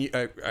so I'm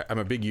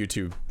a big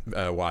YouTube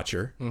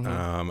watcher,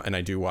 and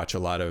I do watch a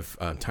lot of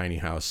tiny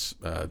house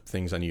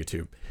things on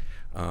YouTube.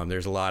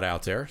 There's a lot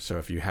out there, so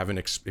if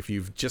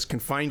you've just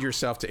confined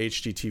yourself to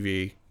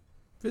HGTV,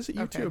 visit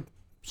YouTube,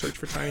 search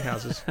for tiny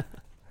houses.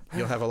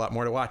 You'll have a lot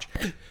more to watch.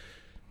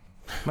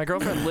 My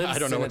girlfriend lives I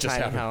don't know in what a just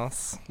tiny happened.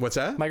 house. What's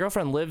that? My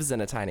girlfriend lives in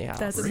a tiny house.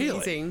 That's Really?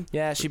 amazing.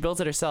 Yeah, she built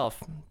it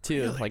herself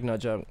too. Like no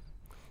joke.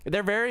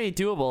 They're very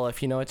doable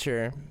if you know what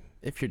you're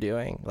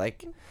doing.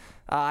 Like,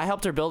 I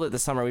helped her build it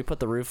this summer. We put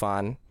the roof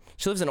on.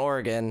 She lives in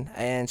Oregon,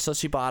 and so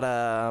she bought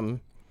a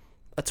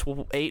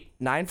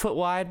 9 foot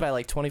wide by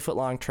like 20 foot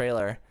long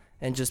trailer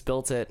and just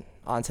built it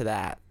onto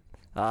that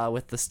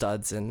with the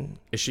studs. And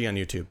Is she on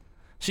YouTube?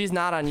 she's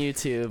not on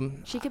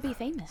YouTube. She could be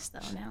famous though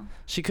now.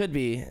 She could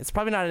be. It's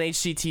probably not an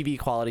HGTV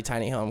quality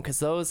tiny home because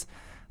those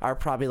are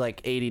probably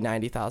like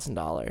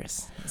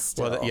 $80,000-$90,000.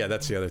 Well, yeah,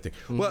 that's the other thing.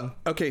 Well,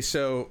 okay,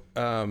 so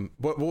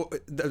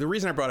the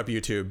reason I brought up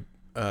YouTube,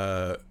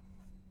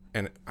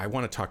 and I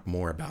want to talk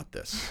more about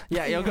this,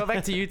 Yeah, you'll go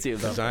back to YouTube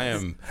though.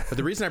 because but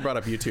the reason I brought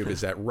up YouTube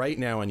is that right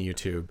now on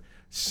YouTube,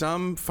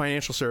 some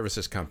financial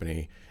services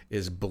company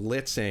is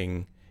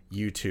blitzing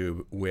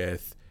YouTube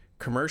with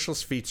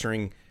commercials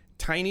featuring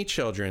tiny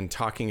children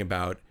talking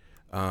about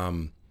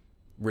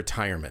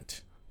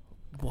retirement.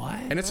 What?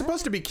 And it's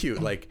supposed to be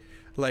cute,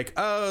 like,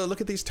 oh,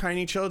 look at these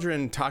tiny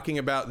children talking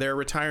about their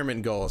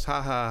retirement goals.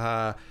 Ha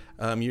ha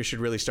ha. You should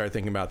really start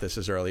thinking about this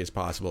as early as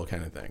possible,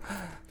 kind of thing.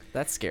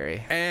 That's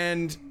scary.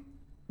 And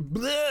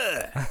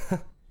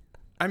bleh.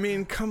 I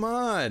mean, come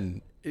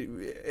on.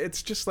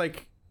 It's just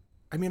like,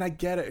 I mean, I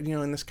get it.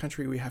 In this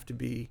country, we have to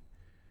be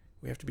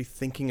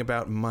thinking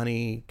about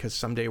money because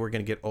someday we're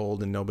going to get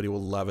old and nobody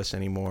will love us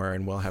anymore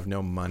and we'll have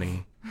no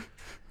money.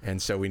 And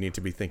so we need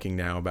to be thinking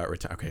now about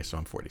retirement. Okay, so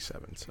I'm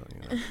 47, so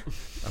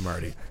I'm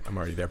already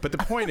there. But the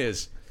point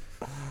is,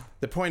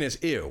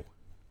 ew.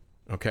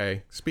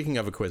 Okay. Speaking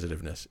of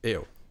acquisitiveness,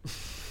 ew.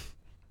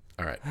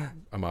 All right,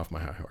 I'm off my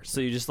high horse.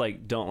 So you just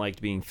like don't like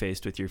being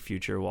faced with your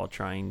future while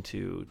trying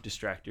to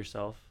distract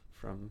yourself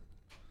from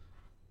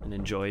and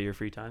enjoy your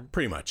free time.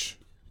 Pretty much.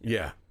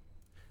 Yeah.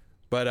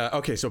 But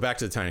okay, so back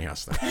to the tiny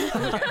house thing.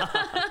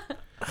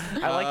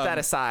 I like that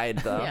aside,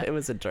 though. Yeah. It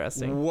was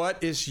interesting.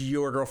 What is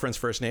your girlfriend's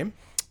first name?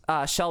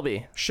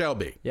 Shelby.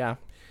 Shelby. Yeah.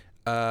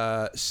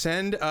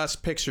 Send us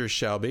pictures,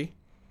 Shelby.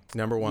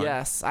 Number one.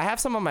 Yes. I have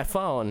some on my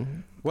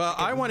phone. Well,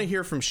 I want to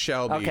hear from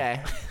Shelby.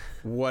 Okay.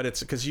 What it's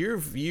because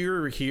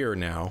you're here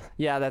now.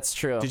 Yeah, that's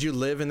true. Did you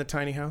live in the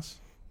tiny house?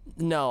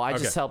 No, I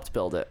just Okay. helped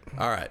build it.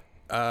 All right.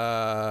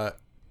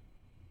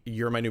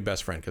 You're my new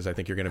best friend because I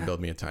think you're going to build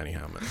me a tiny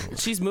house.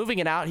 She's moving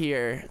it out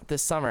here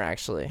this summer,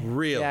 actually.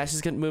 Really? Yeah,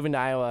 she's moving to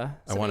Iowa.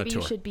 I want a Maybe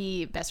tour. you should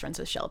be best friends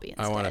with Shelby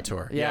instead. I want a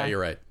tour. Yeah, Yeah. you're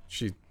right.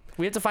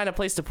 We have to find a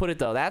place to put it,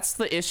 though. That's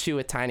the issue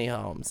with tiny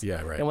homes.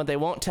 Yeah, right. And what they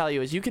won't tell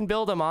you is you can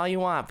build them all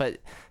you want, but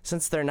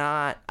since they're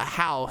not a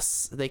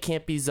house, they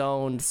can't be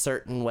zoned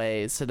certain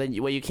ways. So then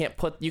you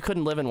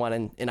couldn't live in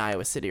one in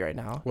Iowa City right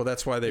now. Well,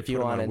 that's why they put you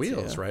them on wanted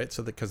wheels, to. right?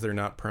 So because they're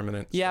not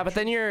permanent. Yeah, but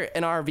then you're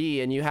an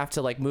RV and you have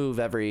to like move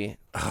every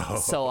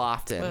so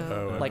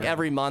often, like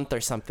every month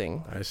or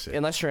something. I see.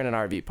 Unless you're in an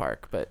RV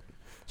park, but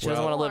she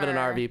doesn't Well- want to live in an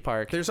Or- RV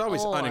park. There's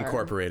always Or-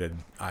 unincorporated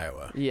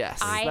Iowa. Yes,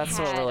 I that's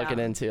what we're had, looking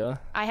into.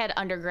 I had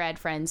undergrad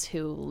friends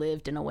who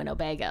lived in a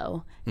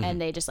Winnebago, Mm-hmm.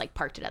 and they just like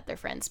parked it at their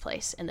friend's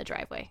place in the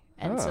driveway,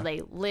 and Oh. so they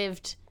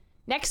lived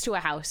next to a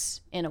house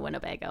in a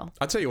Winnebago.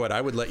 I'll tell you what,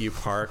 I would let you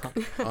park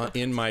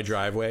in my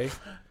driveway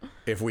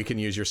if we can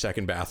use your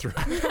second bathroom.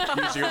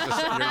 Use your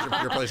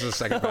place as a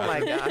second Oh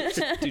my bathroom.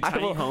 gosh. Do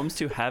tiny homes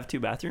to have 2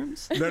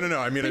 bathrooms? No.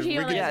 I mean, He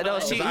only has no,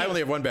 one. she- I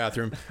only have one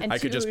bathroom. And I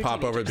could two just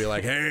pop over and be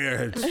like,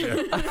 "Hey,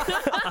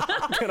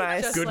 Can I?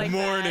 Just good like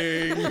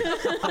morning."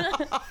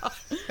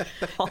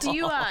 Do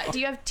you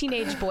have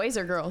teenage boys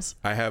or girls?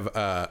 I have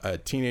a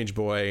teenage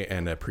boy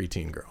and a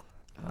preteen girl.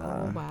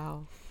 Oh,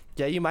 wow.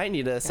 Yeah, you might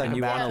need a second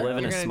You want to bathroom. live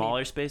in You're a gonna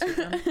smaller space with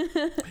them?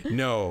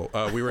 No,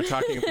 we were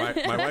talking.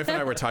 My wife and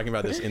I were talking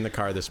about this in the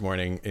car this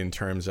morning in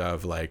terms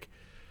of like,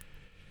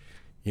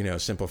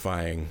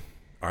 simplifying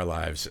our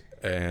lives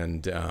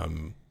and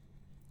like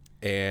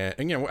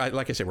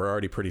I said, we're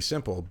already pretty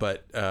simple,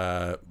 but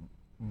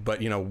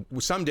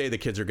someday the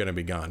kids are going to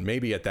be gone.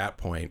 Maybe at that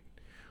point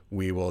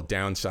we will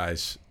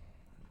downsize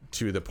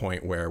to the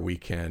point where we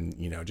can,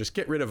 just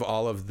get rid of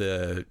all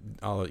the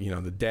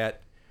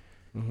debt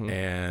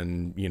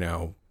and,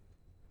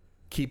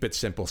 keep it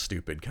simple,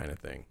 stupid kind of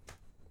thing.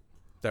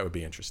 That would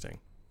be interesting.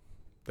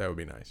 That would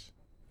be nice.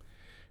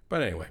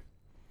 But anyway,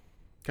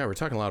 God, we're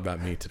talking a lot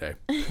about me today.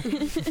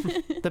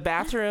 The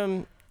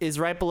bathroom is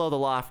right below the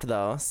loft,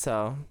 though,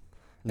 so.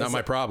 Not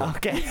my problem.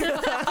 Okay.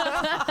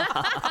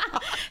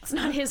 It's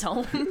not his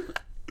home.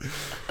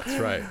 That's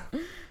right.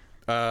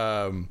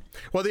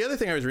 Well, the other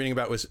thing I was reading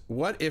about was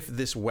what if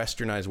this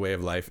westernized way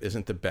of life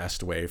isn't the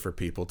best way for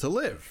people to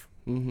live?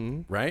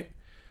 Mm-hmm. Right?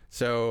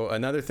 So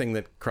another thing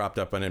that cropped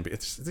up on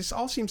NPR, this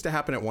all seems to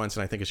happen at once,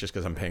 and I think it's just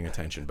because I'm paying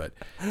attention, but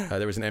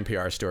there was an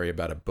NPR story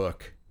about a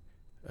book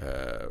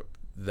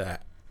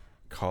that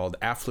called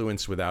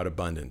Affluence Without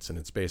Abundance, and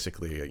it's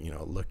basically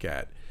a look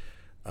at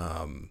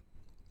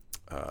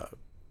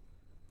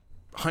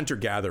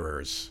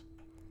hunter-gatherers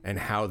and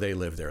how they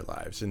live their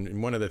lives.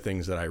 And one of the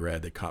things that I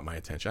read that caught my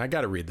attention, I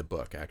got to read the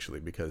book actually,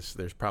 because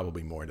there's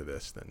probably more to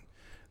this than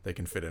they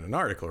can fit in an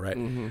article, right?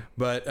 Mm-hmm.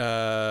 But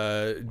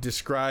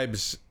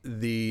describes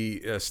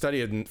the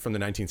study from the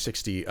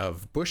 1960s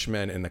of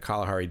Bushmen in the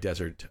Kalahari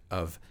Desert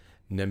of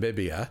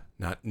Namibia,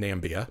 not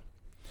Nambia,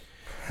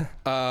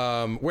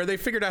 where they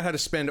figured out how to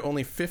spend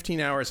only 15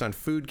 hours on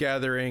food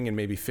gathering and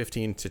maybe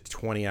 15 to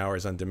 20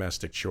 hours on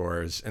domestic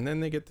chores. And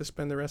then they get to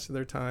spend the rest of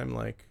their time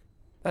like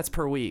That's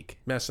per week.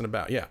 messing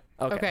about. Yeah.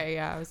 Okay,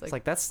 yeah. I was It's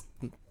like, that's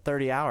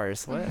 30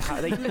 hours. What?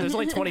 There's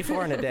only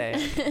 24 in a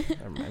day.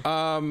 Never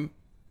mind.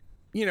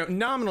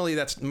 Nominally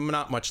that's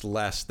not much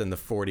less than the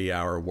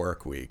 40-hour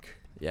work week.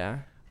 Yeah.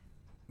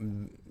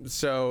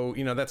 So,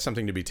 that's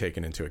something to be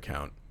taken into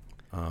account.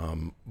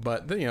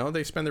 But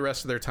they spend the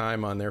rest of their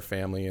time on their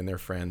family and their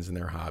friends and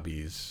their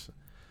hobbies.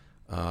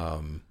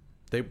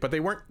 They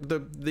weren't,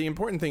 the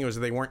important thing was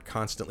they weren't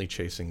constantly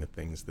chasing the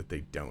things that they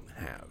don't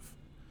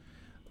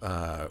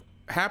have.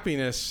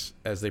 Happiness,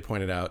 as they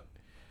pointed out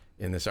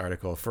in this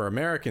article, for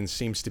Americans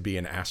seems to be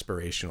an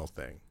aspirational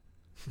thing.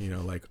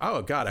 Like,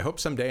 oh God, I hope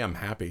someday I'm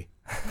happy.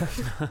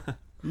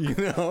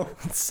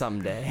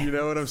 Someday. You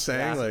know what I'm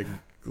saying? Yeah.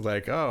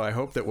 Like, oh, I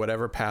hope that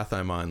whatever path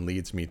I'm on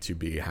leads me to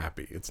be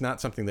happy. It's not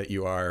something that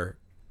you are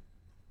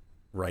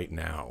right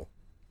now.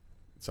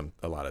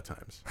 A lot of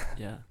times,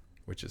 Yeah.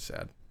 which is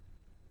sad.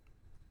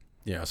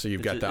 Yeah. So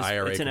you've got the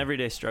IRA. It's an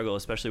everyday struggle,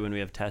 especially when we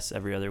have tests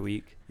every other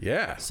week.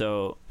 Yeah.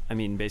 So, I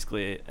mean,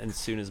 basically, as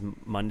soon as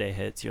Monday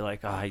hits, you're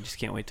like, I just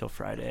can't wait till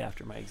Friday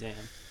after my exam.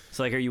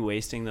 So, like, are you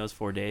wasting those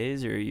 4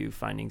 days, or are you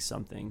finding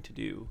something to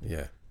do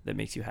Yeah. that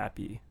makes you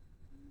happy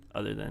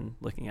other than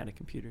looking at a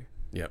computer?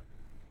 Yep.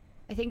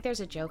 I think there's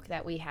a joke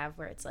that we have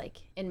where it's like,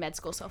 in med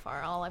school so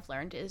far, all I've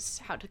learned is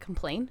how to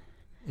complain.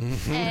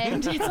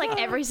 And it's like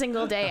every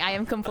single day I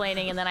am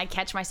complaining, and then I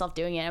catch myself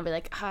doing it, and I'll be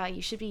like,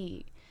 you should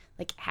be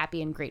like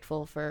happy and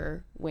grateful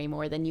for way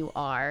more than you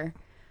are.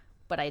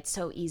 but it's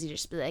so easy to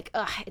just be like,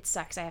 ugh, it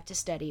sucks. I have to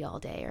study all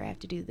day, or I have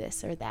to do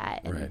this or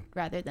that, and Right.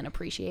 rather than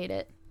appreciate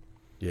it.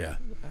 Yeah.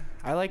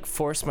 I like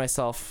force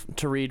myself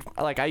to read.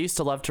 Like I used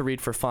to love to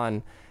read for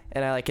fun,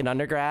 and I like in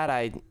undergrad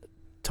I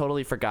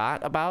totally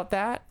forgot about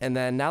that. And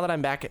then now that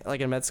I'm back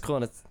like in med school,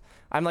 and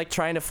I'm like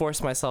trying to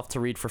force myself to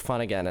read for fun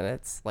again, and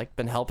it's like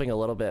been helping a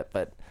little bit.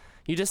 But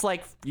you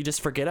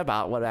just forget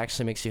about what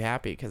actually makes you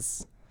happy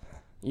because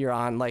you're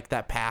on like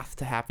that path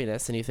to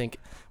happiness, and you think,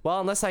 well,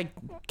 unless I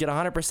get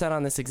 100%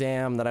 on this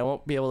exam, then I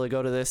won't be able to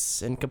go to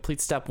this and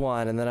complete step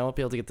 1, and then I won't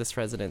be able to get this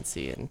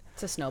residency. And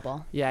It's a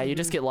snowball. yeah, you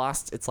just get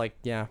lost. It's like,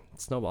 yeah,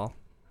 snowball.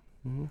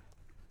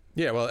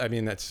 Yeah. Well, I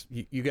mean, that's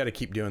you got to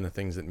keep doing the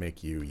things that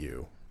make you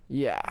you.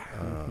 Yeah.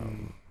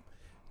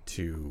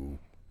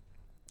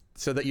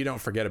 So that you don't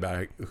forget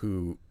about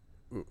who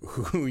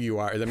you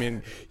are. I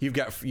mean,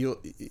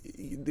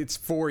 it's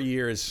 4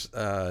 years,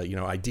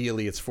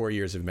 ideally it's 4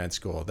 years of med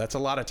school. That's a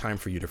lot of time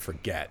for you to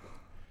forget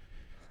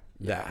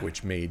that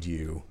which made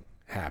you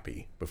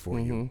happy before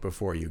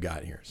you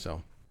got here.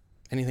 So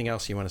anything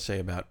else you want to say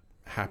about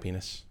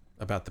happiness,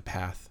 about the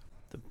path,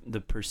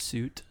 The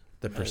pursuit.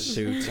 the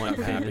pursuit of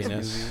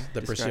happiness,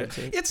 the pursuit.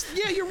 describes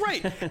it. You're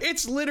right.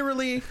 It's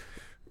literally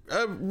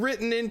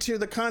written into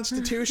the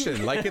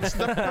Constitution. Like it's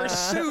the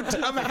pursuit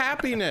of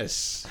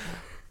happiness.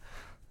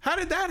 How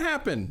did that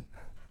happen?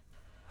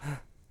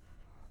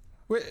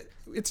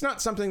 It's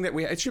not something that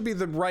it should be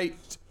the right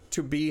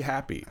to be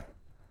happy,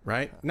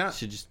 right? Not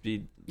Should just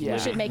be Yeah. We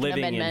should make an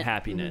living in amendment.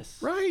 happiness.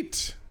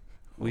 right.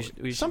 We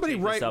should Somebody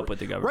take write this up with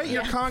the government. Write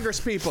your Congress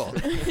people.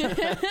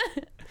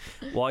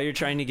 While you're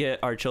trying to get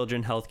our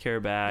children health care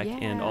back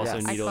and Yeah. also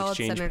Yes. I needle called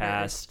exchange senators.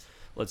 passed,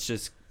 let's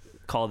just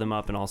call them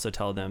up and also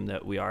tell them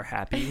that we are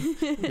happy.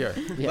 Here,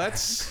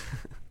 let's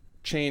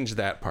change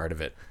that part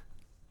of it.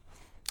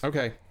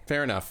 Okay,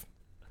 fair enough.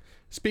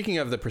 Speaking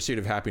of the pursuit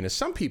of happiness,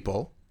 some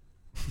people,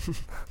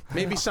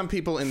 maybe some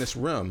people in this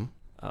room,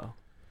 Oh.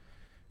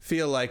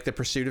 feel like the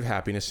pursuit of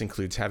happiness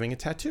includes having a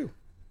tattoo.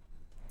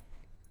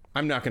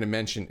 I'm not going to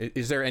mention.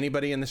 Is there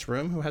anybody in this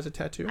room who has a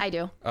tattoo? I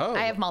do. Oh.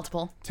 I have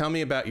multiple. Tell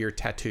me about your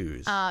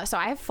tattoos. So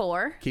I have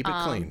 4. Keep it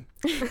clean.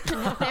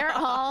 They're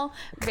all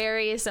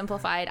very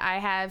simplified. I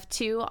have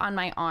 2 on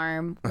my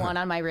arm, 1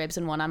 on my ribs,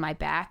 and 1 on my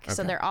back.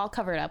 So they're all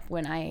covered up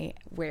when I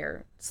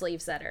wear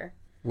sleeves that are.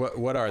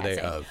 What are they That's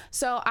it. of?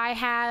 So I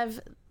have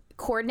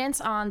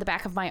coordinates on the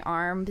back of my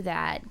arm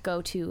that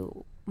go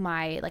to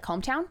my like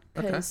hometown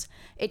because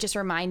it just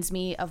reminds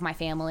me of my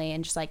family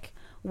and just like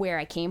where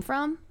I came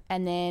from.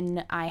 And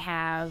then I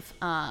have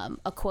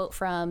a quote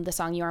from the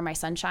song "You Are My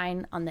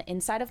Sunshine" on the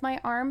inside of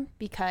my arm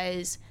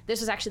because this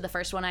was actually the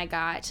first one I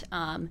got.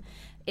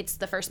 It's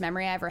the first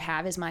memory I ever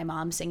have is my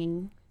mom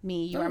singing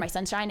me "You Are My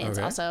Sunshine." It's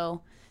Okay.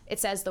 also it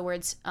says the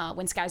words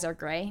 "When skies are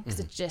gray" because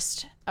it's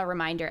just a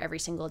reminder every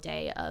single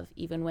day of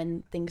even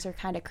when things are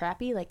kind of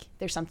crappy, like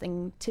there's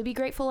something to be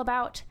grateful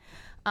about.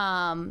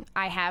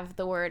 I have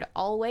the word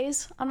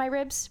 "always" on my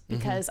ribs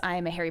because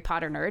I'm a Harry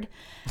Potter nerd,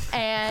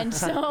 and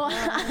so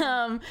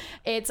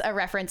it's a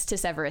reference to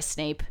Severus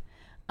Snape.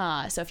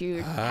 So if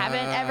you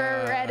haven't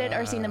ever read it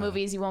or seen the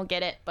movies, you won't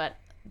get it, but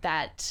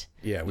that.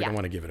 Yeah, we don't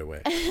want to give it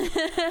away.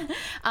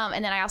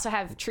 And then I also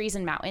have trees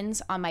and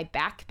mountains on my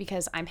back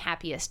because I'm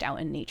happiest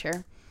out in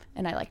nature,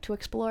 and I like to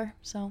explore.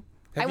 So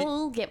I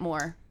will get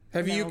more.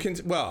 Have you?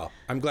 Well,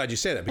 I'm glad you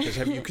say that because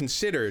have you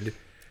considered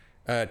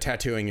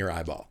tattooing your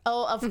eyeball?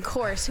 Oh, of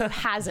course. Who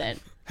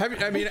hasn't? Is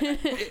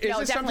No,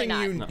 this something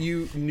definitely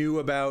you knew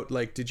about?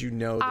 Like, did you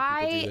know that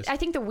people do this? I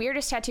think the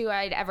weirdest tattoo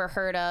I'd ever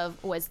heard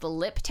of was the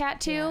lip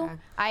tattoo. Yeah.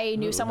 I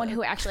knew someone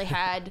who actually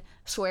had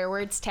swear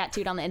words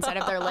tattooed on the inside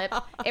of their lip.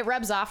 It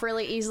rubs off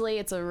really easily.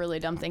 It's a really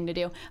dumb thing to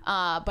do.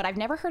 But I've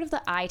never heard of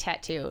the eye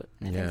tattoo.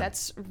 I think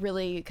that's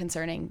really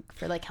concerning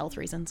for like health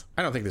reasons.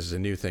 I don't think this is a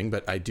new thing,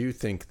 but I do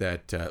think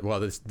that,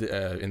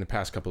 in the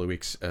past couple of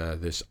weeks,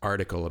 this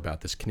article about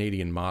this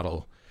Canadian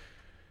model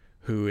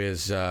who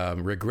is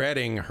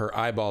regretting her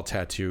eyeball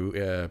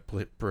tattoo,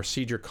 a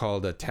procedure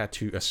called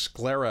a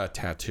sclera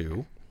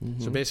tattoo.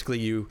 So basically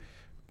you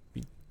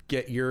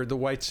get the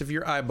whites of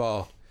your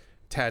eyeball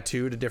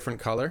tattooed a different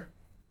color.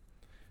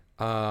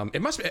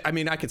 It must be, I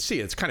mean, I could see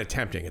it. It's kind of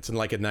tempting. It's in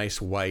like a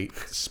nice white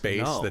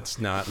space that's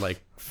not like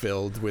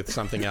filled with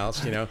something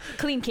else, you know?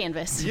 Clean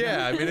canvas.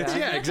 Yeah, I mean,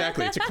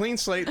 exactly. It's a clean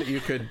slate that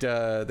you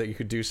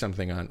could do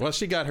something on. Well,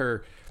 she got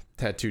her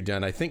tattoo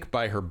done, I think,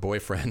 by her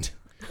boyfriend.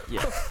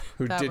 Yeah.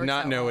 Who That did works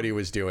not out know well. what he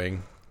was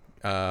doing,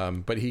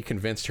 but he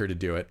convinced her to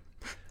do it.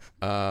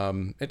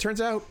 It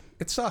turns out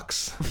it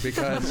sucks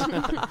because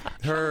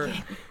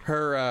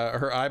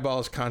her eyeball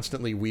is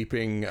constantly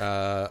weeping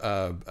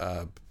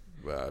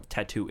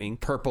Tattoo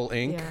ink. purple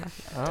ink,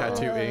 Yeah.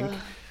 tattoo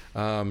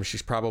ink.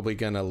 She's probably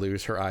gonna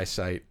lose her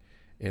eyesight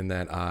in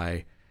that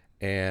eye,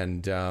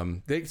 and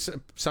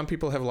some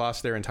people have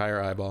lost their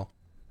entire eyeball.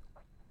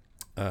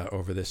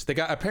 Over this,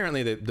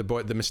 apparently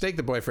the mistake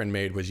the boyfriend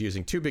made was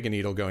using too big a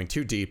needle, going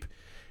too deep,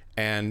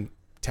 and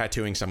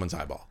tattooing someone's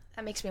eyeball.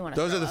 That makes me want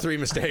to. Those are the 3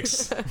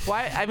 mistakes.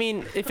 Why? I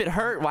mean, if it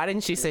hurt, why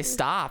didn't she say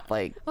stop?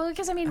 Like, Well,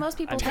 because I mean, most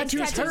people think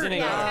tattoos tattoos, hurt.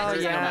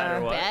 tattoos Yeah. are No matter not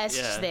the what. best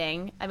Yeah.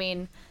 thing. I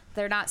mean,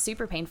 they're not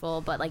super painful,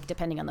 but like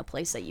depending on the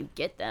place that you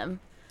get them.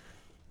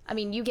 I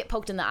mean, you get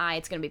poked in the eye,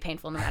 it's going to be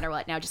painful no matter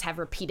what. Now just have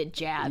repeated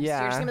jabs.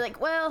 Yeah. You're just going to be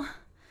like, well,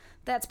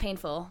 that's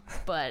painful,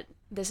 but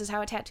this is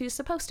how a tattoo is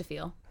supposed to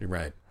feel. You're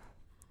right.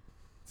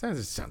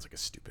 It sounds like a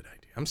stupid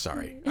idea. I'm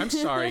sorry,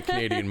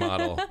 Canadian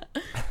model.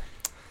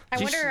 I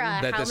wonder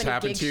that how this many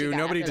happened gigs to she you. got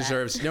Nobody after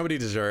that.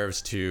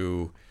 deserves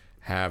to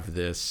have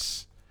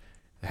this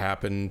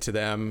happen to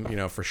them,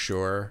 for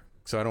sure.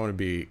 So I don't want to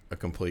be a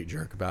complete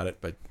jerk about it,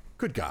 but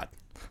good God.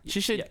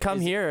 she should Yeah, come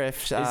here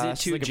if Is it she's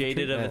too looking for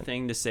jaded of a treatment.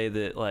 thing to say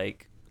that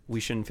like we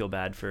shouldn't feel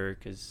bad for her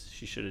because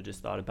she should have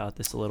just thought about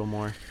this a little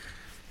more?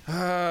 She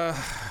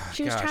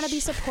was trying to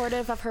be Gosh.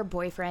 supportive of her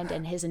boyfriend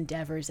and his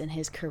endeavors in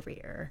his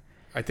career.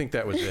 I think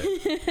that was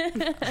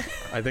it.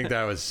 I think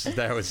that was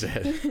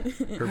it.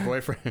 Her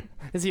boyfriend.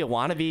 Is he a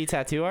wannabe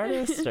tattoo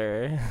artist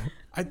or?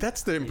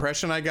 That's the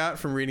impression I got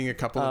from reading a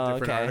couple of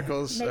different okay.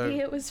 articles. Maybe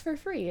it was for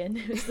free and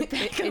it was the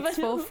back of It's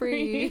a full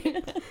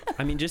free.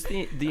 I mean, just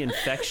the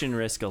infection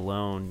risk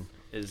alone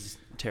is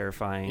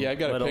terrifying. Yeah, I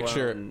got a let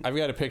picture. alone- I've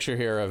got a picture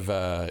here of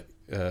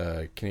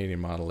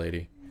Canadian model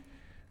lady.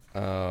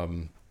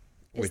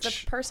 Is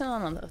the person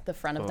on the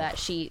front of that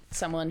sheet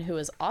someone who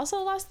has also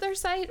lost their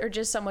sight or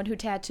just someone who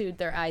tattooed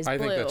their eyes I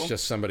blue? think that's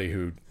just somebody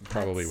who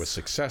probably was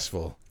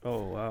successful.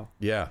 Oh wow.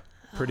 Yeah,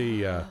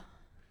 pretty. I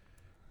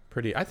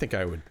think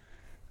I would.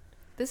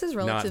 This is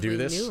Not do relatively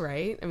this? new,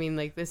 right? I mean,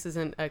 like, this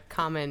isn't a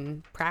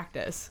common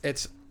practice.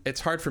 It's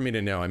hard for me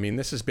to know. I mean,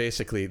 this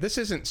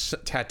isn't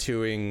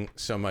tattooing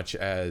so much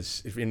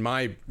as, in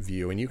my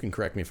view, and you can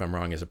correct me if I'm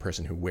wrong, as a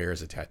person who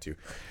wears a tattoo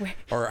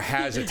or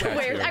has a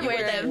tattoo. I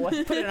wear them.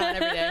 Put it on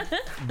every day.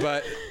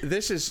 But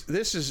this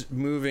is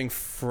moving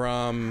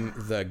from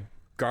the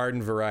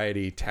garden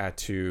variety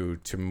tattoo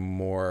to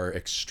more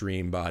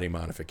extreme body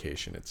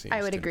modification. It seems.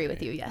 I would to agree me.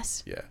 with you,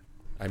 yes. Yeah,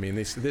 I mean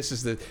this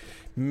is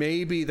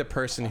maybe the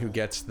person who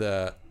gets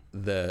the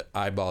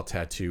eyeball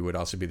tattoo would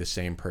also be the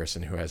same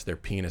person who has their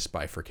penis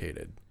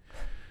bifurcated.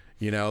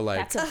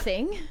 Like That's a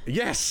thing?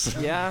 yes,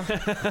 Yeah.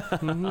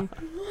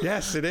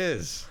 yes, it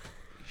is.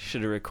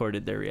 Should have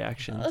recorded their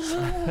reactions.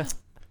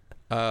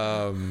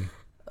 But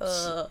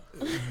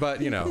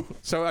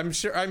so I'm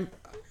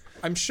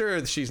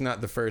sure she's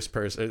not the first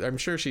person. I'm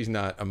sure she's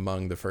not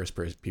among the first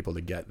people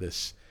to get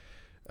this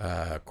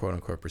quote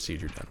unquote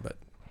procedure done. But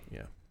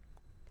yeah,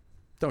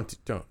 don't do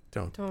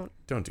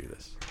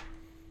this.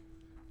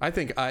 I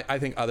think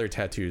other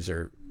tattoos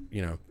are,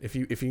 if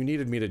you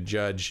needed me to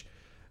judge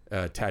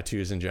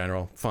tattoos in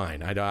general,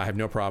 fine. I have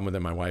no problem with it.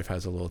 My wife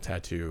has a little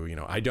tattoo.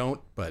 I don't,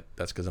 but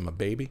that's because I'm a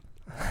baby.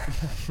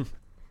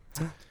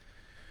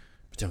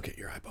 But don't get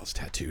your eyeballs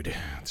tattooed.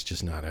 It's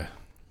just not a.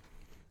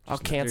 I'll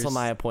cancel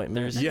my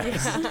appointment.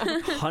 Yes.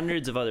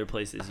 Hundreds of other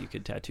places you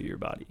could tattoo your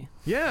body.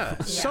 Yeah.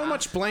 So Yeah.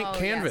 much blank Oh,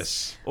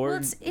 canvas. Or Well,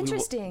 it's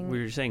interesting.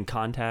 We were saying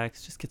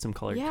contacts. Just get some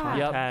colored Yeah.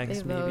 Yep. contacts,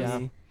 They maybe.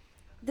 have those.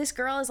 This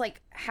girl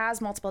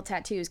has multiple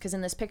tattoos because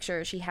in this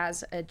picture she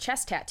has a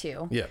chest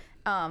tattoo. Yeah.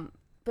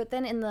 But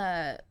then in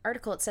the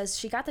article it says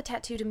she got the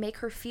tattoo to make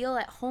her feel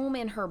at home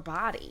in her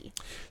body.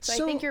 So I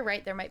So- think you're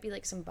right. There might be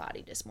like some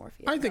body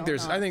dysmorphia. I think going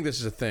I on. think this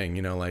is a thing,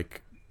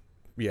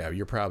 yeah,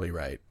 you're probably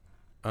right.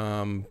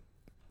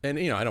 And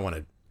I don't want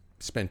to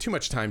spend too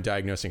much time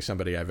diagnosing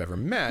somebody I've ever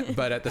met,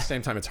 but at the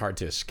same time it's hard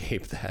to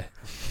escape that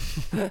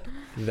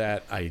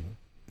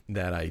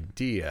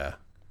idea.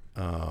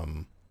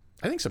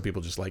 I think some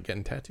people just like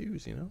getting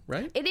tattoos,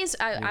 right? It is.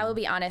 I will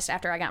be honest.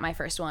 After I got my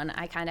first one,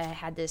 I kind of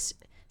had this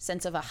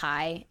sense of a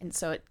high, and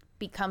so it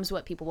becomes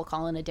what people will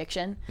call an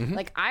addiction. Mm-hmm.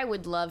 Like I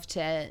would love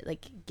to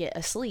get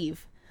a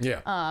sleeve,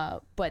 Yeah.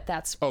 but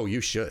that's Oh,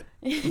 you should.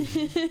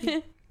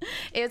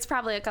 it's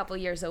probably a couple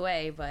years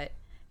away. But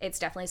it's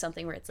definitely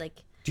something where it's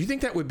like Do you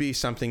think that would be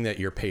something that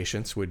your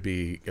patients would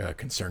be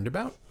concerned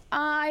about?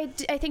 I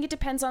think it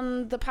depends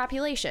on the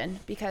population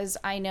because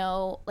I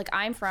know like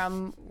I'm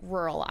from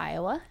rural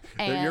Iowa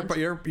and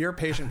Your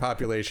patient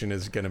population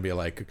is going to be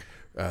like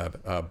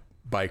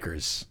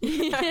bikers,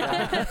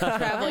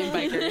 Traveling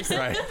bikers.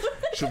 right?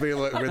 She'll be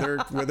with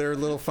her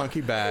little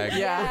funky bag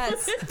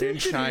Yes. in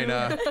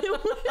China.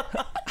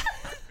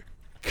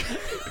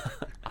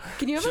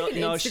 Can you have like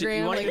an Instagram?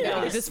 you Like,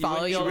 I could just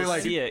follow you. be Like,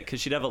 like- see it because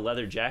she'd have a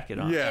leather jacket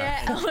on. Yeah.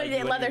 yeah, you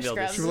wouldn't leather be able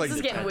to scrubs. see, This like, is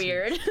the getting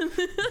weird.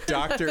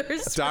 Doctor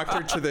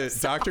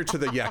to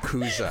the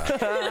Yakuza.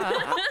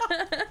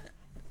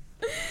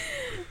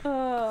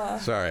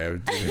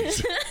 Sorry.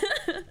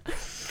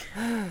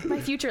 My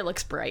future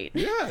looks bright.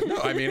 Yeah. No.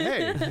 I mean,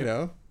 hey,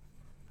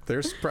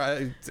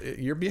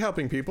 you'll be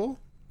helping people.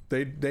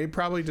 They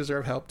probably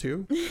deserve help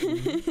too.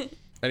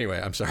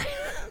 Anyway, I'm sorry.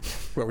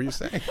 What were you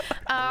saying?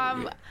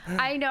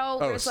 I know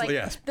Oh, there's like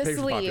yes, the patient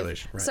sleeve.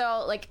 population, right.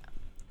 So like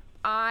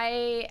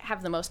I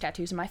have the most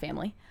tattoos in my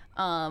family.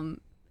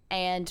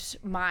 and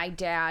my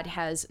dad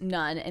has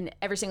none. And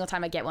every single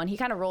time I get one, he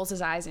kind of rolls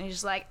his eyes and he's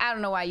just like, I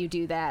don't know why you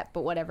do that,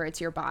 but whatever, it's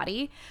your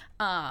body.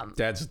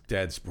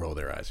 Dads roll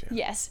their eyes. Yeah.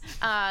 Yes.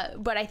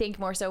 But I think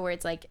more so where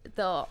it's like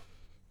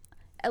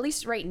at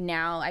least right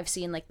now, I've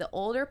seen like the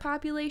older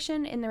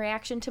population in the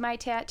reaction to my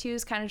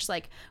tattoos kind of just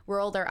like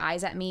roll their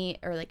eyes at me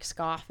or like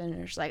scoff and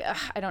they're just like,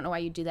 ugh, I don't know why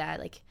you do that.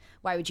 Like,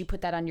 why would you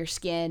put that on your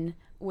skin?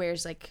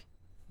 Whereas like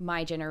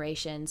my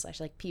generation /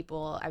 like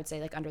people, I would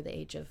say like under the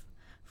age of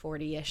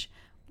 40-ish,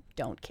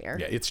 don't care.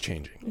 Yeah, it's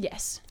changing.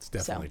 Yes. It's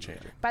definitely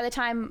changing. By the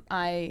time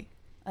I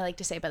like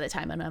to say by the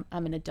time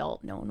I'm an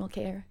adult, no one will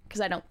care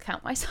because I don't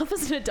count myself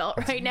as an adult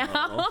right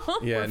now.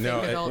 Yeah,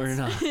 no, We're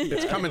not.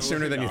 it's coming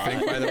sooner than you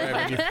think, by the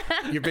way.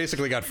 But you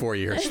basically got 4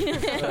 years.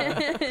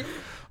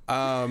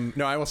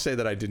 No, I will say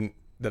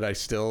that I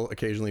still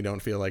occasionally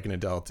don't feel like an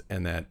adult,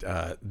 and that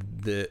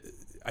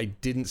I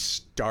didn't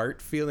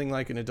start feeling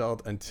like an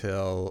adult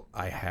until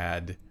I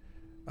had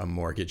a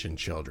mortgage and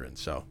children.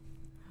 So,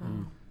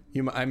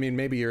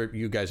 maybe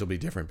you guys will be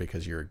different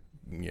because you're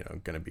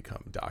going to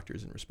become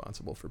doctors and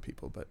responsible for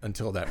people. But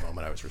until that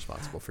moment, I was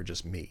responsible for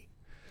just me.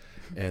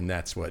 And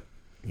that's what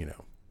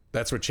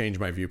changed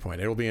my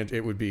viewpoint.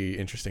 It would be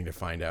interesting to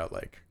find out,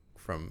 like,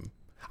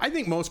 I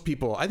think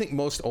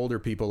most older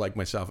people like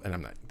myself, and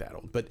I'm not that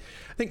old, but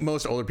I think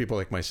most older people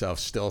like myself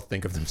still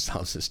think of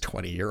themselves as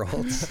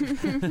 20-year-olds.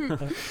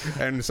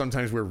 And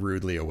sometimes we're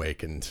rudely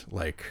awakened,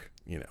 like,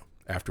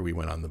 after we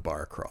went on the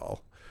bar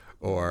crawl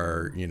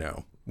or,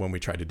 when we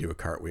tried to do a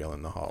cartwheel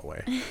in the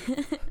hallway.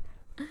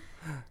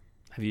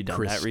 Have you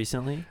done that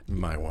recently?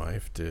 My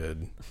wife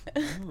did.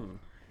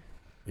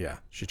 Yeah,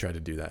 she tried to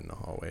do that in the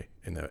hallway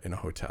in a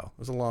hotel. It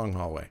was a long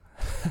hallway.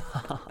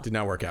 Did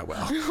not work out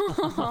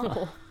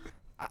well.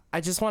 I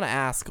just want to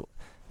ask,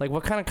 like,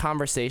 what kind of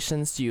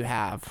conversations do you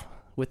have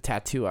with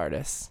tattoo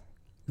artists?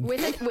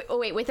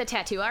 With a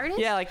tattoo artist?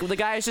 Yeah, like the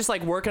guy is just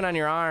like working on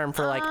your arm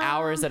for like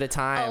hours at a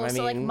time.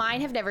 So like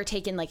mine have never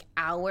taken like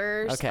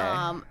hours. Okay.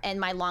 And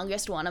my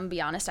longest one, I'm gonna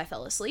be honest, I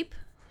fell asleep.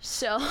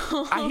 So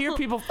I hear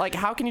people like,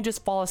 how can you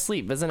just fall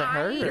asleep? Doesn't it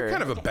hurt? You're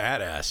kind of a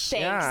badass. Thanks.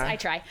 Yeah. I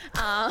try.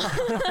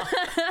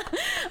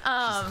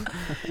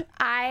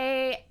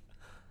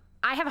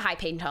 I have a high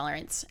pain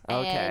tolerance.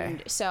 Okay.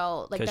 And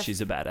so like Because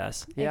she's a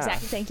badass. Yeah.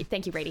 Exactly.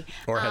 Thank you, Brady.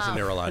 Or has a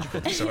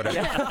neurological disorder.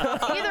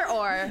 Either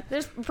or.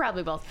 There's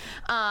probably both.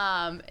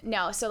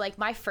 No, so like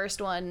my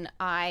first one,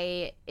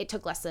 it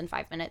took less than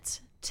 5 minutes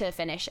to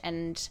finish,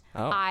 and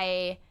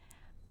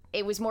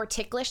it was more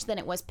ticklish than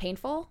it was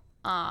painful.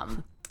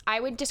 I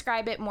would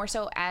describe it more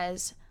so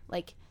as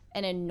like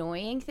an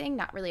annoying thing,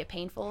 not really a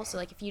painful. So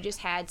like if you just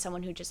had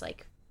someone who just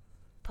like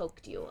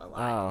poked you a lot,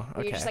 Oh,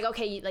 where you're just okay. like,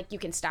 okay, you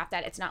can stop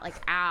that. It's not like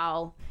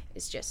ow,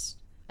 it's just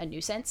a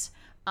nuisance.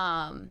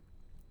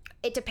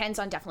 It depends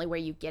on definitely where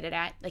you get it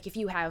at. Like if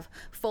you have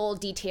full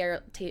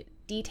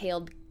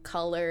detailed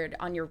colored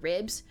on your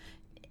ribs,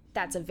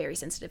 that's a very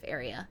sensitive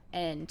area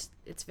and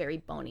it's very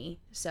bony.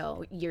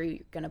 So you're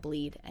gonna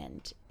bleed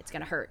and it's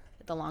gonna hurt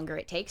the longer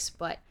it takes.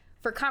 But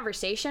for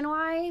conversation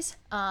wise,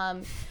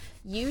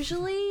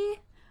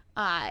 usually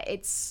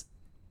it's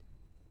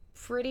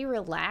pretty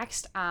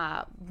relaxed.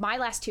 My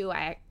last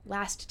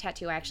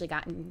tattoo I actually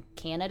got in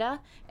Canada,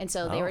 and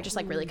so they were just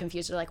like really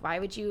confused. They're like, why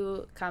would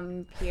you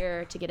come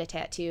here to get a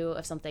tattoo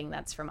of something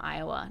that's from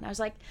Iowa? And I was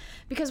like,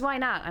 because why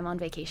not? I'm on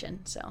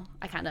vacation. So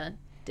I kind of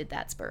did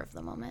that spur of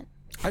the moment.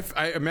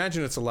 I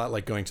imagine it's a lot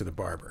like going to the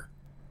barber.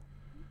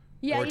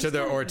 Yeah, Or to the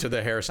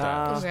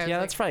hairstylist. Okay, yeah,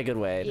 like- that's probably a good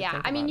way. To yeah,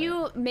 think I mean,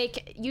 about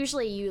it.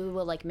 usually you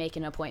will like make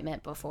an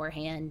appointment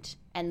beforehand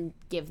and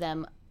give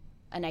them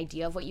an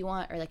idea of what you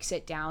want, or like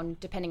sit down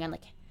depending on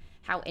like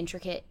how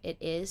intricate it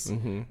is.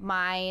 Mm-hmm.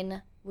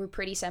 Mine were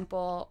pretty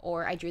simple,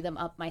 or I drew them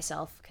up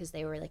myself because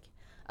they were like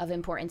of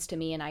importance to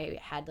me and I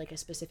had like a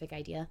specific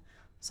idea.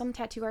 Some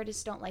tattoo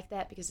artists don't like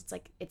that because it's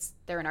like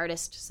they're an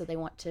artist, so they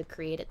want to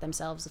create it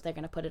themselves if they're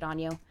going to put it on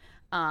you.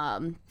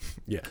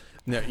 Yeah.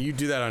 No, you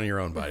do that on your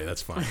own body.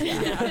 That's fine.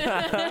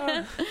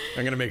 I'm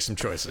going to make some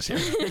choices here.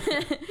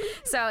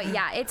 So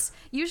yeah, it's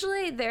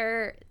usually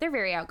they're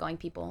very outgoing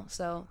people,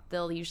 so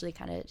they'll usually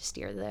kind of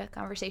steer the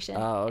conversation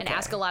and okay.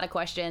 ask a lot of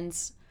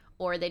questions,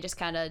 or they just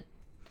kind of,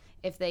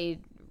 if they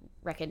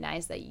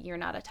recognize that you're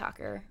not a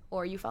talker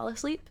or you fall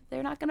asleep,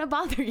 they're not going to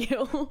bother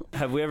you.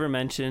 Have we ever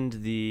mentioned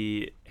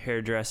the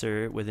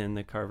hairdresser within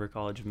the Carver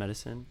College of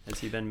Medicine? Has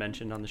he been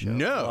mentioned on the show?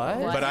 No,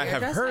 What? but I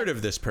have Hairdresser? heard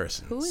of this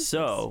person.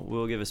 So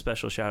we'll give a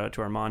special shout out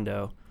to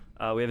Armando.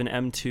 We have an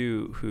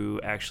M2 who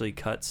actually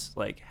cuts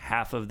like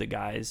half of the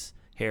guys'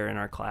 hair in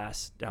our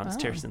class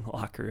downstairs in the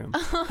locker room.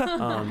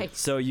 Nice.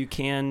 So you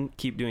can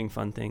keep doing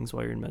fun things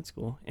while you're in med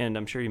school, and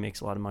I'm sure he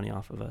makes a lot of money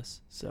off of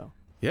us. So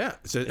Yeah.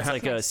 So it's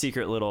like a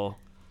secret little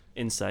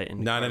insight.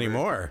 Into not Carver.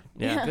 anymore.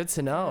 Yeah. Good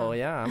to know.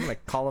 Yeah, I'm gonna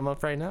call him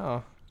up right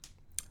now.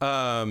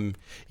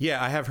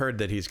 Yeah, I have heard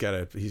that he's got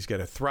a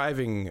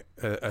thriving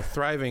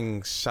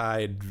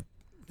side.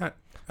 I don't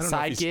know if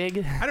Side he's-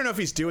 gig. I don't know if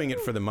he's doing it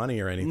for the money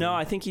or anything. No,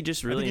 I think he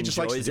just really he just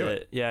likes to enjoys do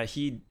it. Yeah,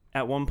 he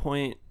at one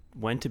point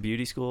went to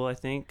beauty school, I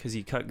think, because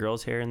he cut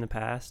girls' hair in the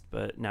past,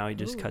 but now he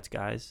just cuts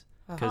guys.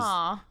 because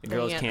Aw. the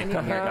girls Dang it, can't I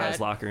come in need the to guys' hear that.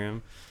 locker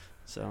room.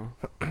 So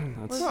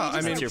that's, Well, I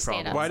mean, that's your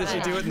stand problem. Why does he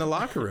outside. do it in the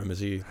locker room? Is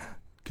he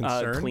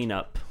concerned? Clean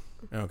up.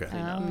 Okay.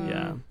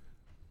 Yeah.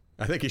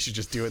 I think he should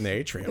just do it in the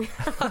atrium.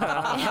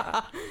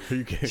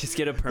 You can- Just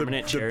get a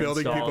permanent the chair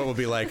building installed. people will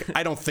be like,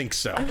 I don't think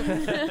so.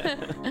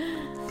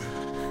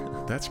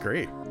 That's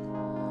great.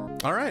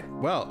 All right.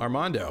 Well,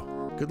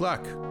 Armando, good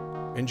luck.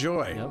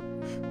 Enjoy.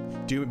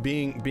 Yep.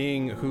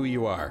 Being who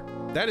you are.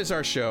 That is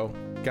our show.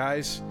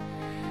 Guys,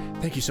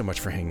 thank you so much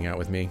for hanging out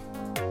with me.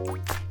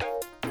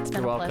 It's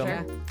been You're a welcome.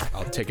 pleasure.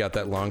 I'll take out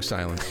that long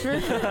silence.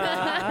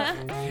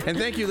 And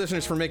thank you,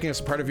 listeners, for making us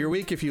a part of your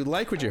week. If you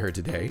like what you heard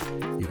today,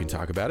 you can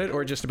talk about it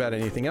or just about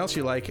anything else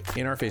you like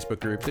in our Facebook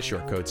group, the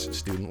Shortcoats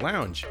Student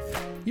Lounge.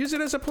 Use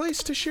it as a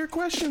place to share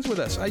questions with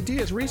us,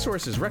 ideas,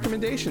 resources,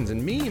 recommendations,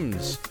 and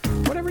memes,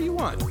 whatever you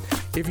want.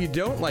 If you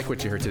don't like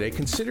what you heard today,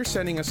 consider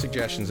sending us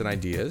suggestions and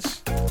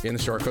ideas in the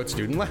Shortcoat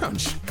Student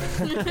Lounge.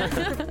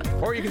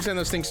 Or you can send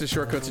those things to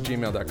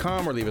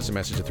shortcoats@gmail.com or leave us a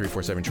message at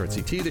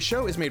 347-SHORT-CT. The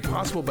show is made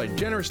possible by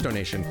generous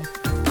donation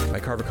by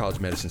Carver College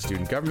Medicine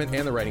Student Government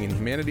and the Writing and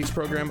Humanities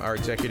program. Our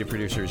executive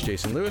producer is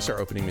Jason Lewis. Our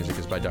opening music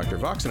is by Dr.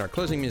 Vox, and our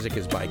closing music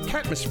is by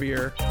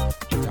Catmosphere.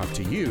 Talk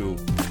to you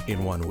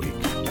in 1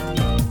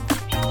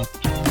 week.